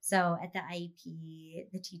so at the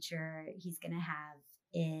IEP, the teacher he's going to have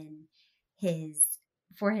in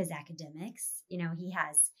for his academics, he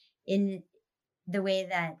has, in the way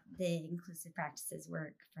that the inclusive practices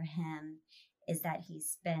work for him, is that he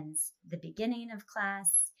spends the beginning of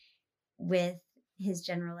class with his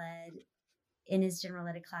general ed, in his general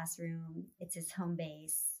ed classroom. It's his home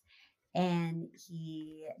base. And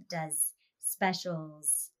he does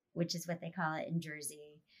specials, which is what they call it in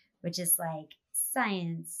Jersey, which is like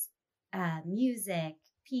science, music,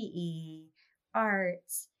 PE,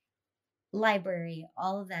 art, library,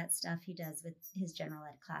 all of that stuff he does with his general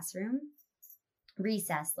ed classroom,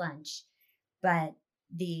 recess, lunch. But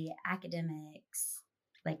the academics,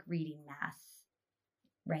 like reading, math,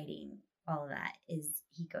 writing, all of that,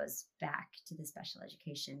 he goes back to the special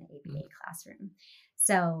education ABA classroom.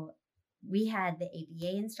 So we had the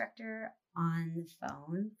ABA instructor on the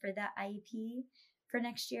phone for that IEP for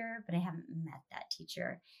next year, but I haven't met that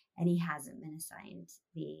teacher, and he hasn't been assigned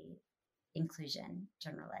the inclusion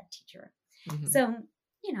general ed teacher. So,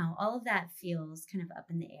 all of that feels kind of up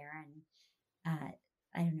in the air, and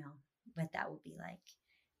I don't know what that will be like.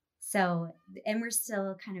 So, and we're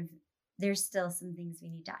still there's still some things we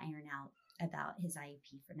need to iron out about his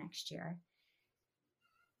IEP for next year.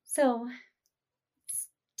 So,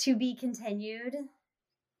 to be continued.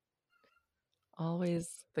 Always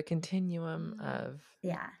the continuum of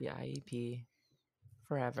the IEP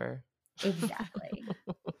forever. Exactly.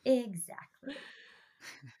 Exactly.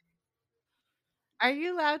 Are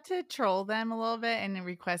you allowed to troll them a little bit and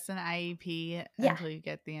request an IEP until you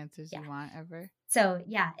get the answers you want ever? So,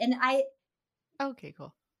 and okay,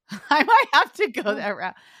 cool. I might have to go that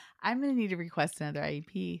route. I'm going to need to request another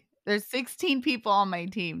IEP. There's 16 people on my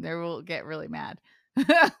team. They will get really mad.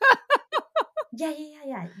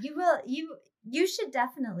 Yeah. You will. You should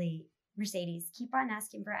definitely, Mercedes, keep on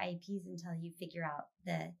asking for IEPs until you figure out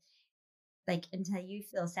until you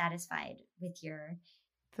feel satisfied with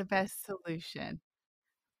the best solution.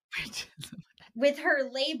 With her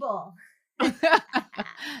label.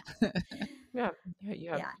 You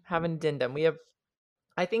have an addendum.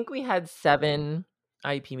 I think we had 7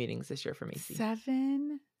 IEP meetings this year for Macy.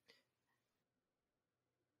 7?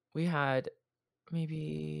 We had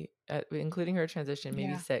maybe, including her transition,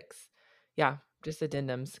 maybe 6. Yeah, just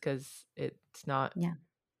addendums, because it's not.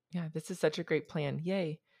 Yeah, this is such a great plan.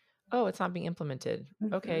 Yay. Oh, it's not being implemented.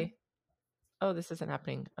 Okay. Oh, this isn't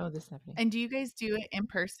happening. Oh, this is happening. And do you guys do it in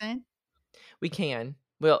person? We can.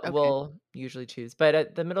 We'll usually choose. But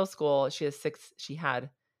at the middle school, she had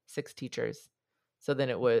 6 teachers. So then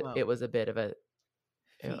it was a bit of a,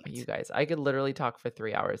 you guys, I could literally talk for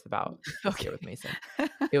 3 hours about this year with Mason.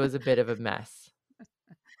 It was a bit of a mess.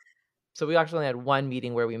 So we actually had one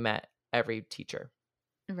meeting where we met every teacher.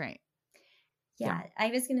 Right. Yeah, I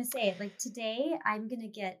was going to say, like, today I'm going to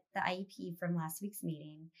get the IEP from last week's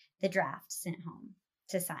meeting, the draft, sent home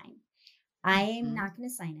to sign. I'm not going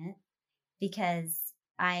to sign it because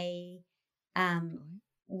I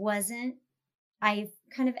wasn't,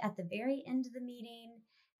 kind of at the very end of the meeting,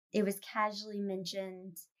 it was casually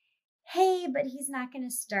mentioned, hey, but he's not going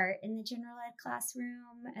to start in the general ed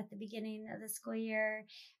classroom at the beginning of the school year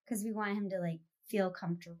because we want him to feel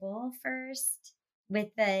comfortable first with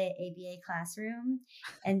the ABA classroom,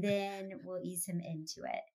 and then we'll ease him into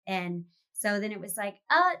it. And so then it was like,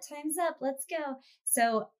 time's up, let's go.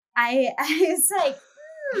 So I was like,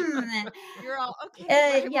 You're all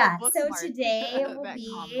okay. So today will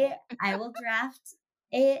be, I will draft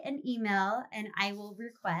an email, and I will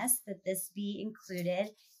request that this be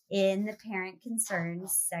included in the parent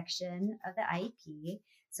concerns section of the IEP.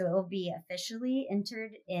 So it will be officially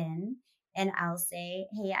entered in, and I'll say,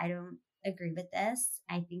 hey, I don't agree with this.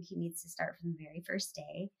 I think he needs to start from the very first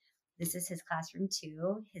day. This is his classroom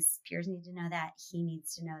too. His peers need to know that. He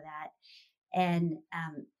needs to know that. And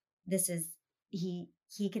this is, he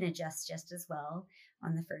can adjust just as well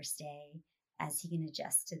on the first day as he can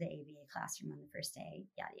adjust to the ABA classroom on the first day,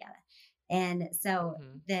 yada, yada. And so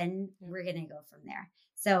then we're going to go from there.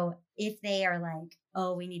 So if they are like,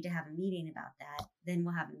 oh, we need to have a meeting about that, then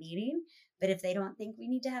we'll have a meeting. But if they don't think we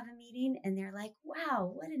need to have a meeting and they're like,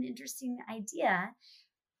 wow, what an interesting idea,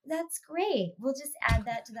 that's great. We'll just add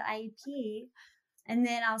that to the IEP, and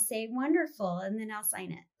then I'll say wonderful, and then I'll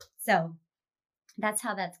sign it. So that's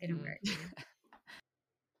how that's going to work.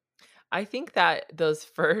 I think that those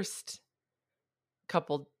first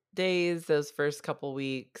couple days, those first couple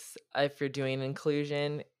weeks, if you're doing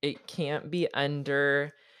inclusion, it can't be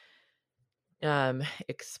under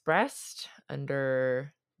expressed,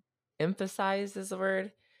 under emphasized is the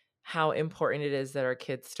word, how important it is that our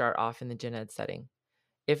kids start off in the gen ed setting.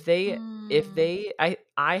 If they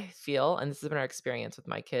I feel, and this has been our experience with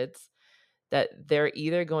my kids, that they're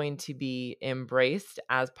either going to be embraced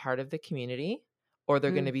as part of the community or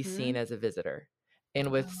they're going to be seen as a visitor.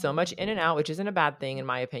 And with so much in and out, which isn't a bad thing in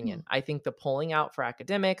my opinion, I think the pulling out for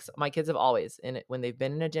academics, my kids have always, when they've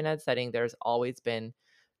been in a gen ed setting, there's always been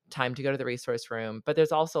time to go to the resource room. But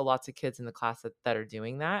there's also lots of kids in the class that are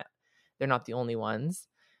doing that. They're not the only ones.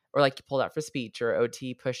 Or like you pulled out for speech or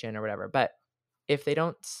OT push in or whatever. But if they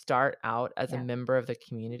don't start out as a member of the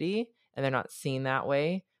community and they're not seen that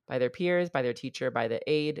way by their peers, by their teacher, by the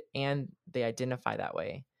aide, and they identify that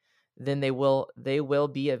way, then they will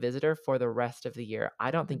be a visitor for the rest of the year.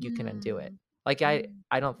 I don't think you can undo it. Like I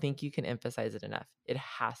don't think you can emphasize it enough. It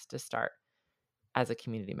has to start as a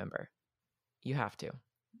community member. You have to,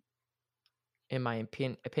 in my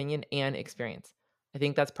opinion and experience. I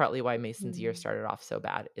think that's partly why Mason's year started off so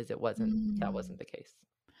bad, is that wasn't the case.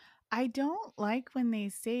 I don't like when they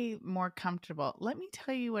say more comfortable. Let me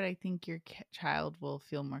tell you what I think your child will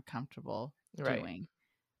feel more comfortable doing.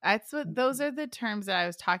 That's what, those are the terms that I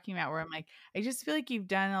was talking about, where I'm like, I just feel like you've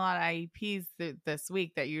done a lot of IEPs this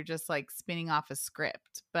week that you're just like spinning off a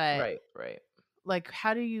script. But right. Like,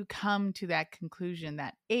 how do you come to that conclusion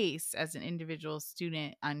that Ace, as an individual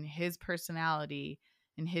student, on his personality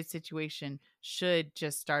and his situation, should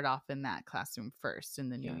just start off in that classroom first in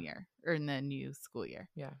the new year or in the new school year?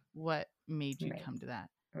 Yeah. What made you come to that?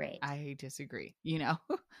 Right. I disagree.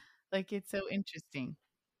 Like, it's so interesting.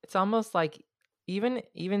 It's almost like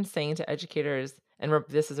even saying to educators, and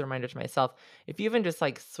this is a reminder to myself, if you even just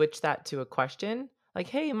like switch that to a question, like,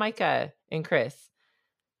 hey, Micah and Chris,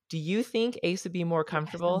 do you think Ace would be more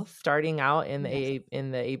comfortable starting out in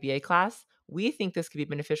the ABA class? We think this could be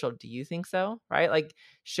beneficial. Do you think so? Right? Like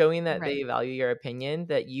showing that they value your opinion,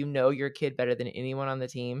 that you know your kid better than anyone on the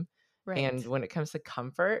team. Right. And when it comes to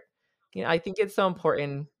comfort, I think it's so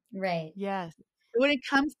important. Right. Yes. When it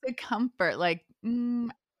comes to comfort, like,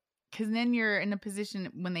 because then you're in a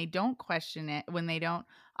position when they don't question it, when they don't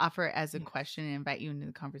offer it as a question and invite you into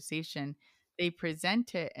the conversation, they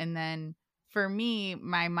present it. And then for me,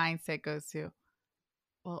 my mindset goes to,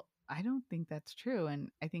 well, I don't think that's true. And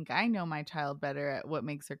I think I know my child better at what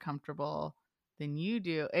makes her comfortable than you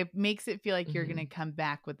do. It makes it feel like you're going to come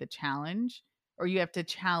back with a challenge, or you have to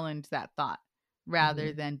challenge that thought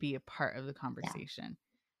rather than be a part of the conversation.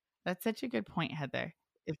 Yeah. That's such a good point, Heather,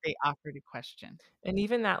 if they offered a question. And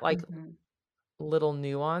even that like little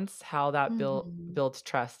nuance, how that builds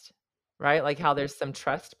trust, right? Like how there's some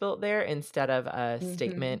trust built there instead of a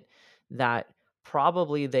statement that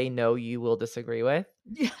probably they know you will disagree with.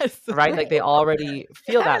 Yes. Right? Like they already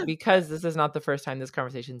feel that, because this is not the first time this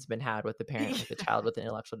conversation's been had with the parent with a child with an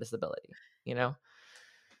intellectual disability,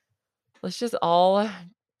 Let's just all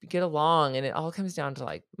get along, and it all comes down to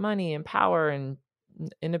like money and power and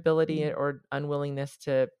inability or unwillingness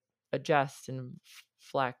to adjust and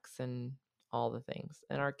flex and all the things.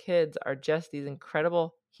 And our kids are just these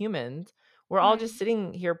incredible humans. We're all just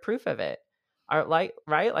sitting here proof of it.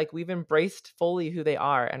 Right? Like we've embraced fully who they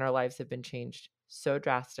are, and our lives have been changed so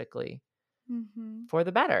drastically for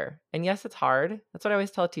the better. And yes, it's hard. That's what I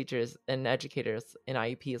always tell teachers and educators in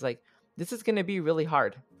IEPs. Like, this is going to be really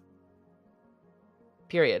hard.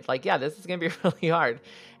 Period. Like, yeah, this is going to be really hard,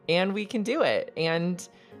 and we can do it. And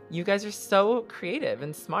you guys are so creative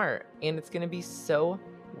and smart, and it's going to be so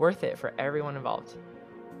worth it for everyone involved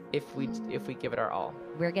if we give it our all.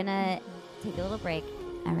 We're going to take a little break.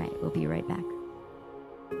 All right, we'll be right back.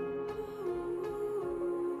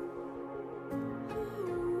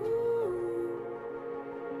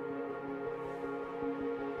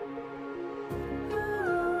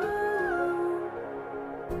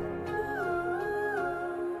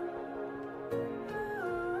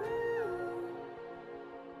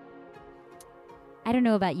 I don't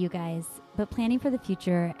know about you guys, but planning for the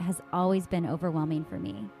future has always been overwhelming for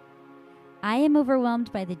me. I am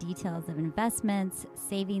overwhelmed by the details of investments,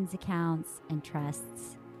 savings accounts, and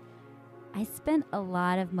trusts. I spent a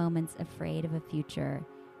lot of moments afraid of a future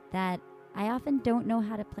that I often don't know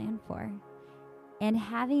how to plan for. And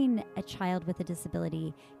having a child with a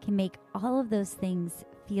disability can make all of those things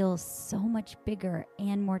feel so much bigger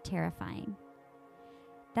and more terrifying.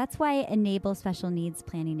 That's why Enable Special Needs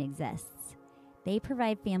Planning exists. They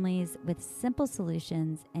provide families with simple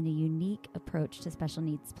solutions and a unique approach to special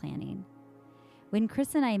needs planning. When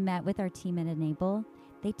Chris and I met with our team at Enable,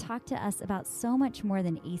 they talked to us about so much more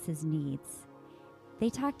than ACE's needs. They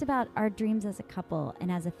talked about our dreams as a couple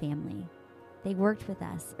and as a family. They worked with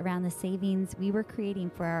us around the savings we were creating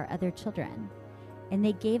for our other children, and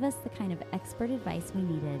they gave us the kind of expert advice we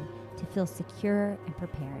needed to feel secure and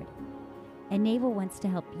prepared. Enable wants to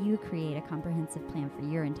help you create a comprehensive plan for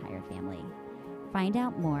your entire family. Find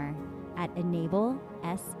out more at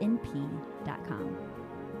enablesnp.com.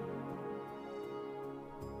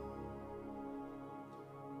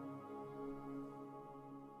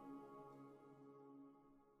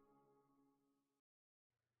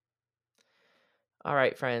 All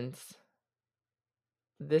right, friends.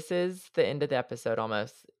 This is the end of the episode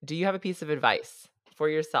almost. Do you have a piece of advice for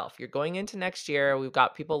yourself? You're going into next year. We've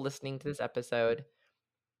got people listening to this episode.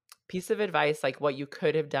 Piece of advice, like what you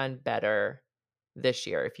could have done better this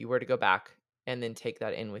year if you were to go back and then take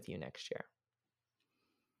that in with you next year.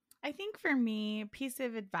 I think for me, piece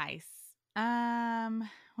of advice, when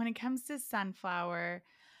it comes to Sunflower,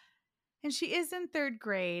 and she is in 3rd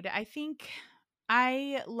grade, I think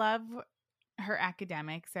I love her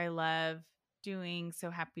academics. I love doing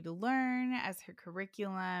So Happy to Learn as her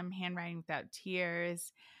curriculum, Handwriting Without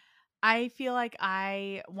Tears. I feel like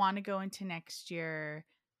I want to go into next year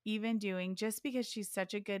even doing, just because she's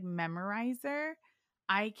such a good memorizer,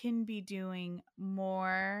 I can be doing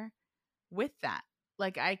more with that.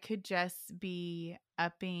 Like I could just be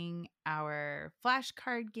upping our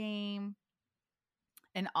flashcard game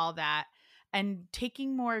and all that and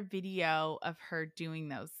taking more video of her doing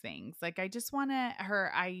those things. Like I just want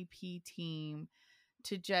her IEP team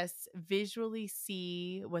to just visually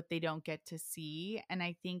see what they don't get to see. And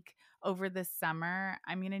I think over the summer,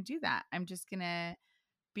 I'm going to do that. I'm just going to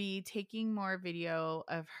be taking more video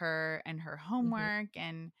of her and her homework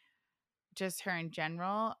and just her in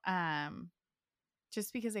general.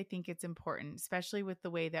 Just because I think it's important, especially with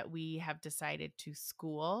the way that we have decided to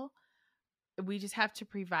school. We just have to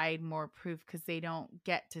provide more proof because they don't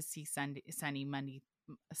get to see sunny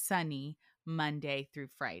Monday through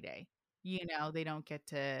Friday. You know, they don't get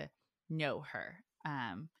to know her.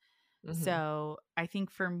 So I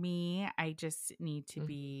think for me, I just need to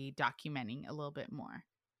be documenting a little bit more.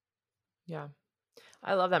 Yeah.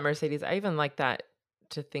 I love that, Mercedes. I even like that,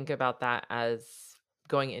 to think about that as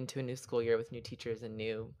going into a new school year with new teachers and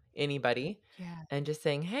new anybody. Yeah. And just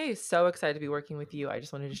saying, hey, so excited to be working with you. I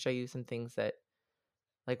just wanted to show you some things that,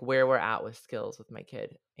 like, where we're at with skills with my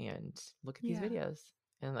kid, and look at these videos,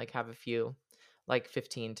 and like have a few like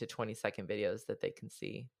 15 to 20 second videos that they can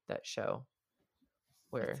see that show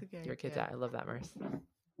where your kid's at. I love that, Merce.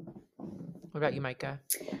 What about you, Micah?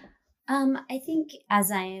 I think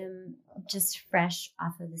as I am just fresh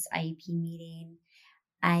off of this IEP meeting,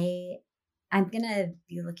 I'm gonna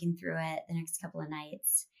be looking through it the next couple of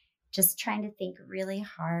nights, just trying to think really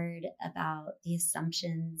hard about the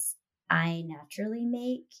assumptions I naturally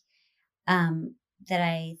make, that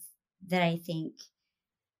I think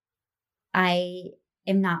I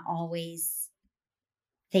am not always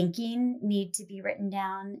thinking need to be written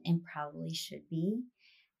down and probably should be.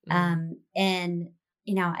 And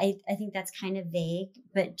you know, I think that's kind of vague,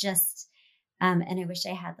 but just, and I wish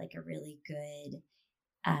I had like a really good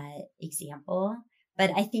example.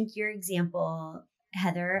 But I think your example,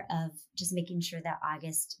 Heather, of just making sure that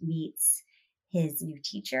August meets his new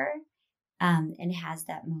teacher and has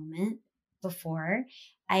that moment before.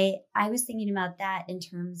 I was thinking about that in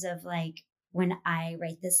terms of like when I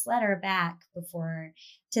write this letter back before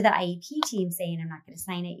to the IEP team saying I'm not going to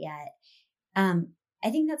sign it yet. I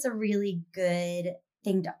think that's a really good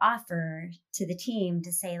thing to offer to the team,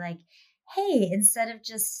 to say like, hey, instead of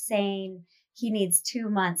just saying he needs 2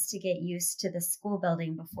 months to get used to the school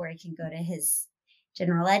building before he can go to his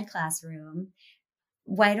general ed classroom,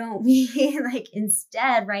 why don't we like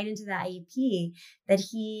instead write into the IEP that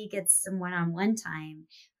he gets some one-on-one time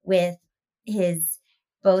with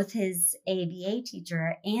both his ABA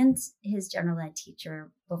teacher and his general ed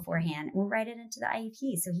teacher beforehand. We'll write it into the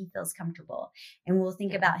IEP so he feels comfortable, and we'll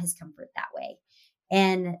think about his comfort that way.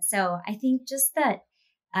 And so I think just that,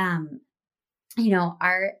 you know,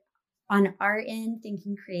 on our end,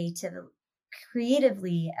 thinking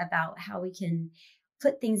creatively about how we can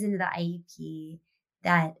put things into the IEP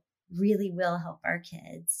that really will help our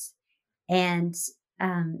kids, and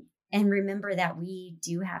remember that we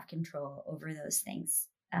do have control over those things,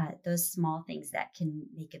 those small things that can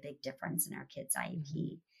make a big difference in our kids'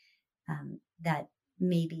 IEP, that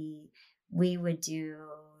maybe we would do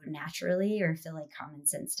naturally or feel like common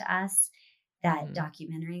sense to us, that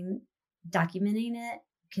documenting it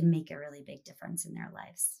can make a really big difference in their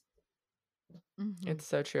lives. It's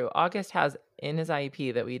so true. August has in his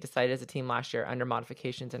IEP that we decided as a team last year under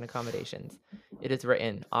modifications and accommodations. It is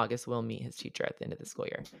written August will meet his teacher at the end of the school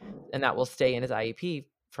year. And that will stay in his IEP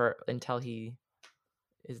for until he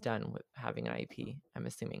is done with having an IEP, I'm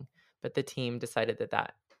assuming. But the team decided that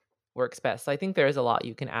that works best. So I think there is a lot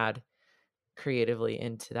you can add creatively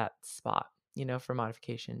into that spot, you know, for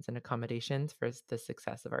modifications and accommodations for the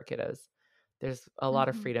success of our kiddos. There's a lot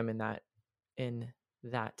of freedom in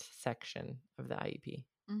that section of the IEP.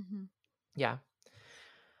 Yeah.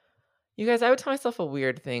 You guys, I would tell myself a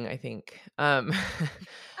weird thing, I think.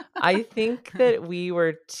 I think that we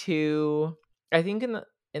were too, I think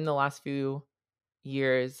in the last few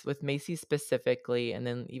years with Macy specifically, and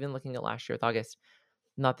then even looking at last year with August,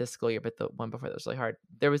 not this school year, but the one before that was really hard.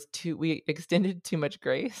 We extended too much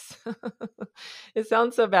grace. It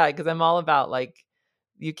sounds so bad because I'm all about like,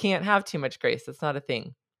 you can't have too much grace. That's not a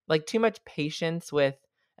thing. Like too much patience with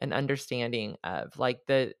an understanding of like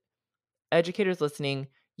the educators listening.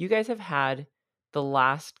 You guys have had the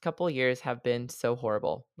last couple of years have been so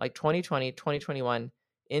horrible. Like 2020, 2021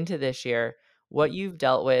 into this year, what you've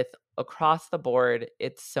dealt with across the board,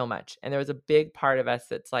 it's so much. And there was a big part of us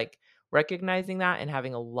that's like recognizing that and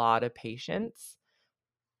having a lot of patience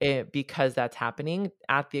because that's happening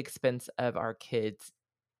at the expense of our kids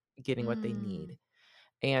getting what they need.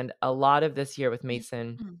 And a lot of this year with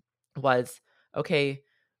Mason was, okay,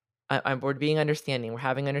 we're being understanding. We're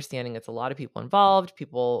having understanding. It's a lot of people involved,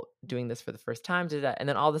 people doing this for the first time. And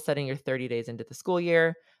then all of a sudden you're 30 days into the school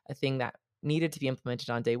year, a thing that needed to be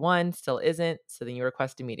implemented on day one still isn't. So then you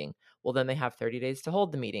request a meeting. Well, then they have 30 days to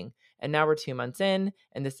hold the meeting. And now we're 2 months in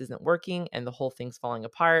and this isn't working and the whole thing's falling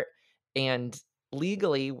apart. And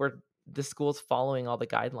legally the school's following all the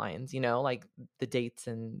guidelines, you know, like the dates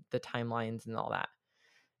and the timelines and all that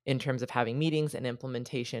in terms of having meetings and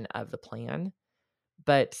implementation of the plan.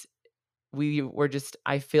 But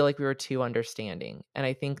I feel like we were too understanding. And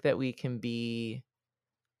I think that we can be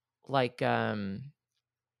like,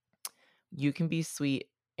 you can be sweet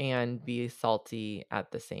and be salty at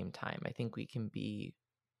the same time. I think we can be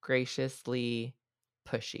graciously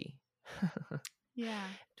pushy. Yeah.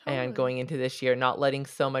 Totally. And going into this year, not letting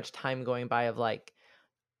so much time going by of like,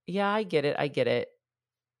 yeah, I get it.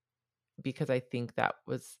 Because I think that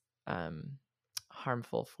was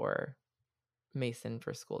harmful for Mason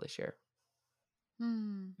for school this year.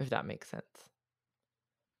 If that makes sense.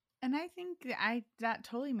 And I think that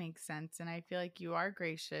totally makes sense. And I feel like you are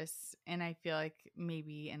gracious. And I feel like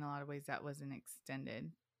maybe in a lot of ways that wasn't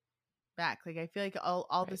extended back. Like I feel like all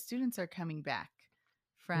right. The students are coming back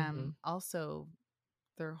from also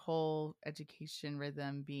their whole education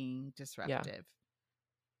rhythm being disruptive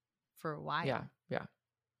for a while. Yeah.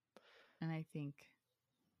 And I think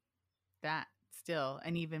that still,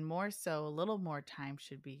 and even more so, a little more time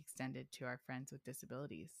should be extended to our friends with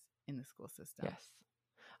disabilities in the school system. Yes.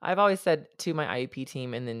 I've always said to my IEP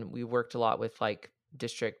team, and then we worked a lot with like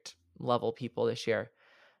district level people this year.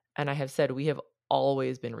 And I have said, we have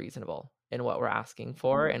always been reasonable in what we're asking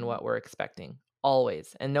for and what we're expecting.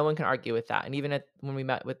 Always. And no one can argue with that. And even when we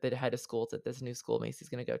met with the head of schools at this new school Macy's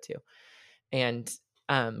going to go to, and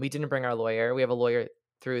we didn't bring our lawyer. We have a lawyer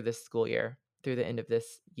through this school year, through the end of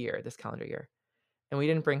this calendar year. And we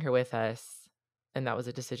didn't bring her with us. And that was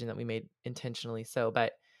a decision that we made intentionally so.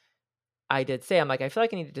 But I did say, I'm like, I feel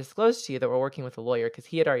like I need to disclose to you that we're working with a lawyer because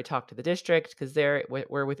he had already talked to the district because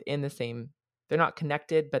we're within the same, they're not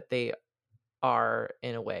connected, but they are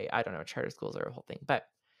in a way. I don't know, charter schools are a whole thing. But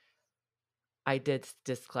I did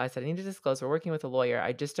disclose, I said, I need to disclose we're working with a lawyer.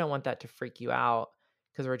 I just don't want that to freak you out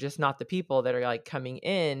because we're just not the people that are like coming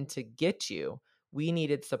in to get you. We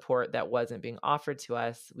needed support that wasn't being offered to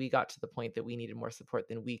us. We got to the point that we needed more support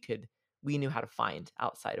than we knew how to find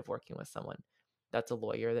outside of working with someone that's a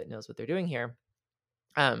lawyer that knows what they're doing here.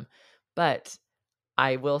 But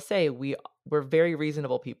I will say we're very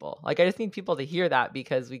reasonable people. Like I just need people to hear that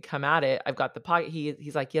because we come at it. I've got the pocket.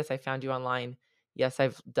 He's like, yes, I found you online. Yes,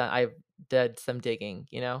 I've done some digging,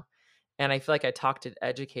 you know? And I feel like I talk to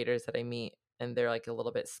educators that I meet and they're like a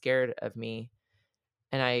little bit scared of me.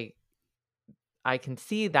 And I can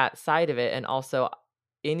see that side of it. And also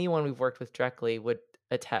anyone we've worked with directly would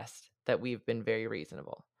attest that we've been very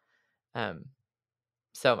reasonable.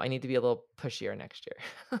 So I need to be a little pushier next year.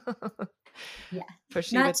 Yeah.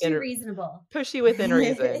 Pushy not too reasonable. Pushy within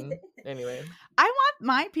reason. Anyway. I want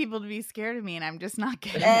my people to be scared of me and I'm just not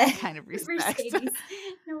getting that kind of respect.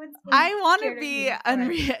 No, I want to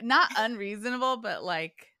be not unreasonable, but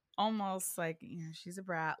like almost like, you know, she's a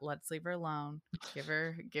brat. Let's leave her alone. Give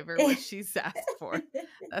her what she's asked for.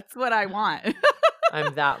 That's what I want.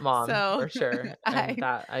 I'm that mom for sure.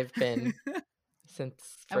 I've been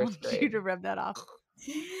since I first want you grade. to rub that off.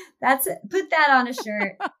 Put that on a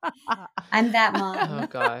shirt. I'm that mom. Oh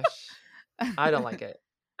gosh, I don't like it.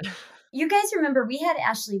 You guys remember we had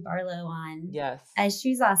Ashley Barlow on. Yes.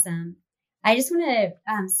 She's awesome. I just want to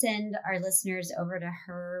send our listeners over to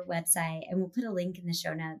her website, and we'll put a link in the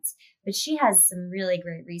show notes. But she has some really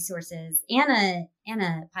great resources and a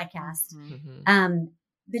podcast. Mm-hmm.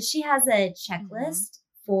 But she has a checklist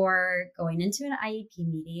for going into an IEP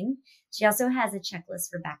meeting. She also has a checklist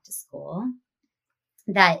for back to school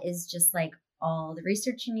that is just like all the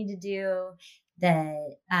research you need to do,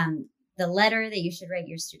 the letter that you should write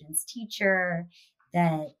your student's teacher,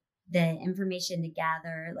 the information to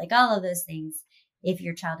gather, like all of those things if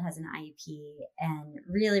your child has an IEP, and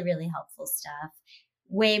really, really helpful stuff.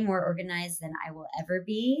 Way more organized than I will ever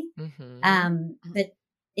be. But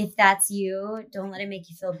if that's you, don't let it make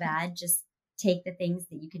you feel bad. Just take the things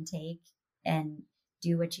that you can take and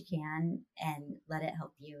do what you can and let it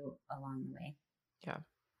help you along the way. Yeah.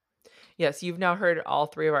 Yes, you've now heard all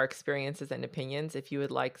three of our experiences and opinions. If you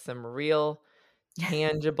would like some real,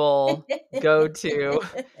 tangible go-to,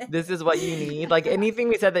 this is what you need. Like anything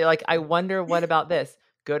we said that you're like, I wonder what about this?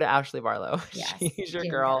 Go to Ashley Barlow. Yes, She's your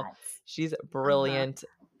girl. That. She's brilliant.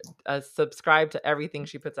 Subscribe to everything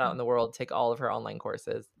she puts out in the world. Take all of her online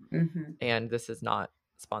courses. And this is not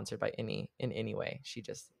sponsored by in any way. She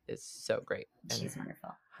just is so great. She's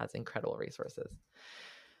wonderful. Has incredible resources.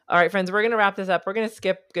 All right, friends, we're going to wrap this up. We're going to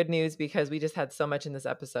skip good news because we just had so much in this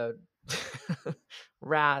episode.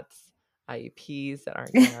 Rats, IEPs that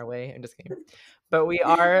aren't going our way. I'm just kidding. But we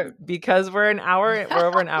are, because we're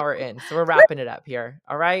over an hour in. So we're wrapping it up here.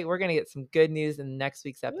 All right. We're going to get some good news in next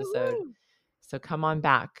week's episode. Woo-hoo. So come on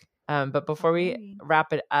back. But before we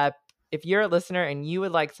wrap it up, if you're a listener and you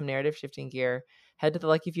would like some narrative shifting gear, head to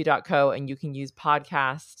theluckyfew.co and you can use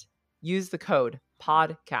the code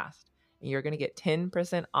podcast. And you're going to get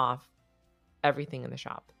 10% off everything in the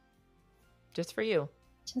shop. Just for you.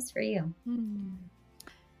 Just for you. And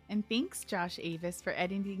thanks, Josh Avis, for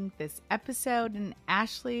editing this episode, and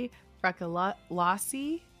Ashley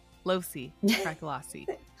Freckalosi. Poor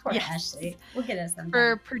Ashley. We'll get us sometime.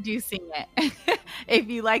 For producing it. If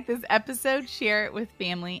you like this episode, share it with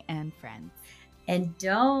family and friends. And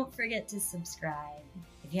don't forget to subscribe.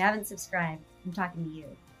 If you haven't subscribed, I'm talking to you.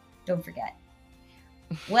 Don't forget.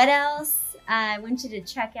 What else? I want you to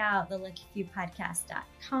check out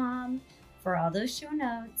theluckyfewpodcast.com for all those show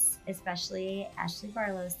notes, especially Ashley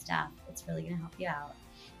Barlow stuff. It's really going to help you out.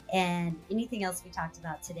 And anything else we talked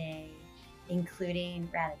about today, including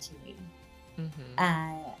Ratatouille.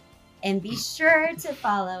 And be sure to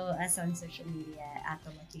follow us on social media at The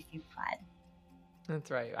Lucky Few Pod.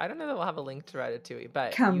 That's right. I don't know that we'll have a link to Ratatouille,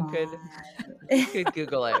 but you could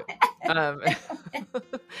Google it.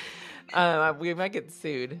 We might get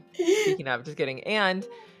sued. Speaking of, just kidding. And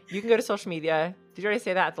you can go to social media. Did you already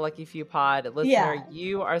say that? At The Lucky Few Pod. Listener,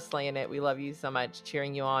 you are slaying it. We love you so much.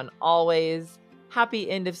 Cheering you on always. Happy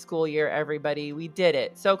end of school year, everybody. We did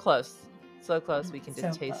it. So close. So close. We can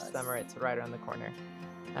just taste summer. It's right around the corner.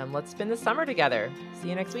 Let's spend the summer together. See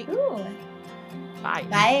you next week. Ooh. Bye.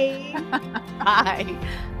 Bye. Bye.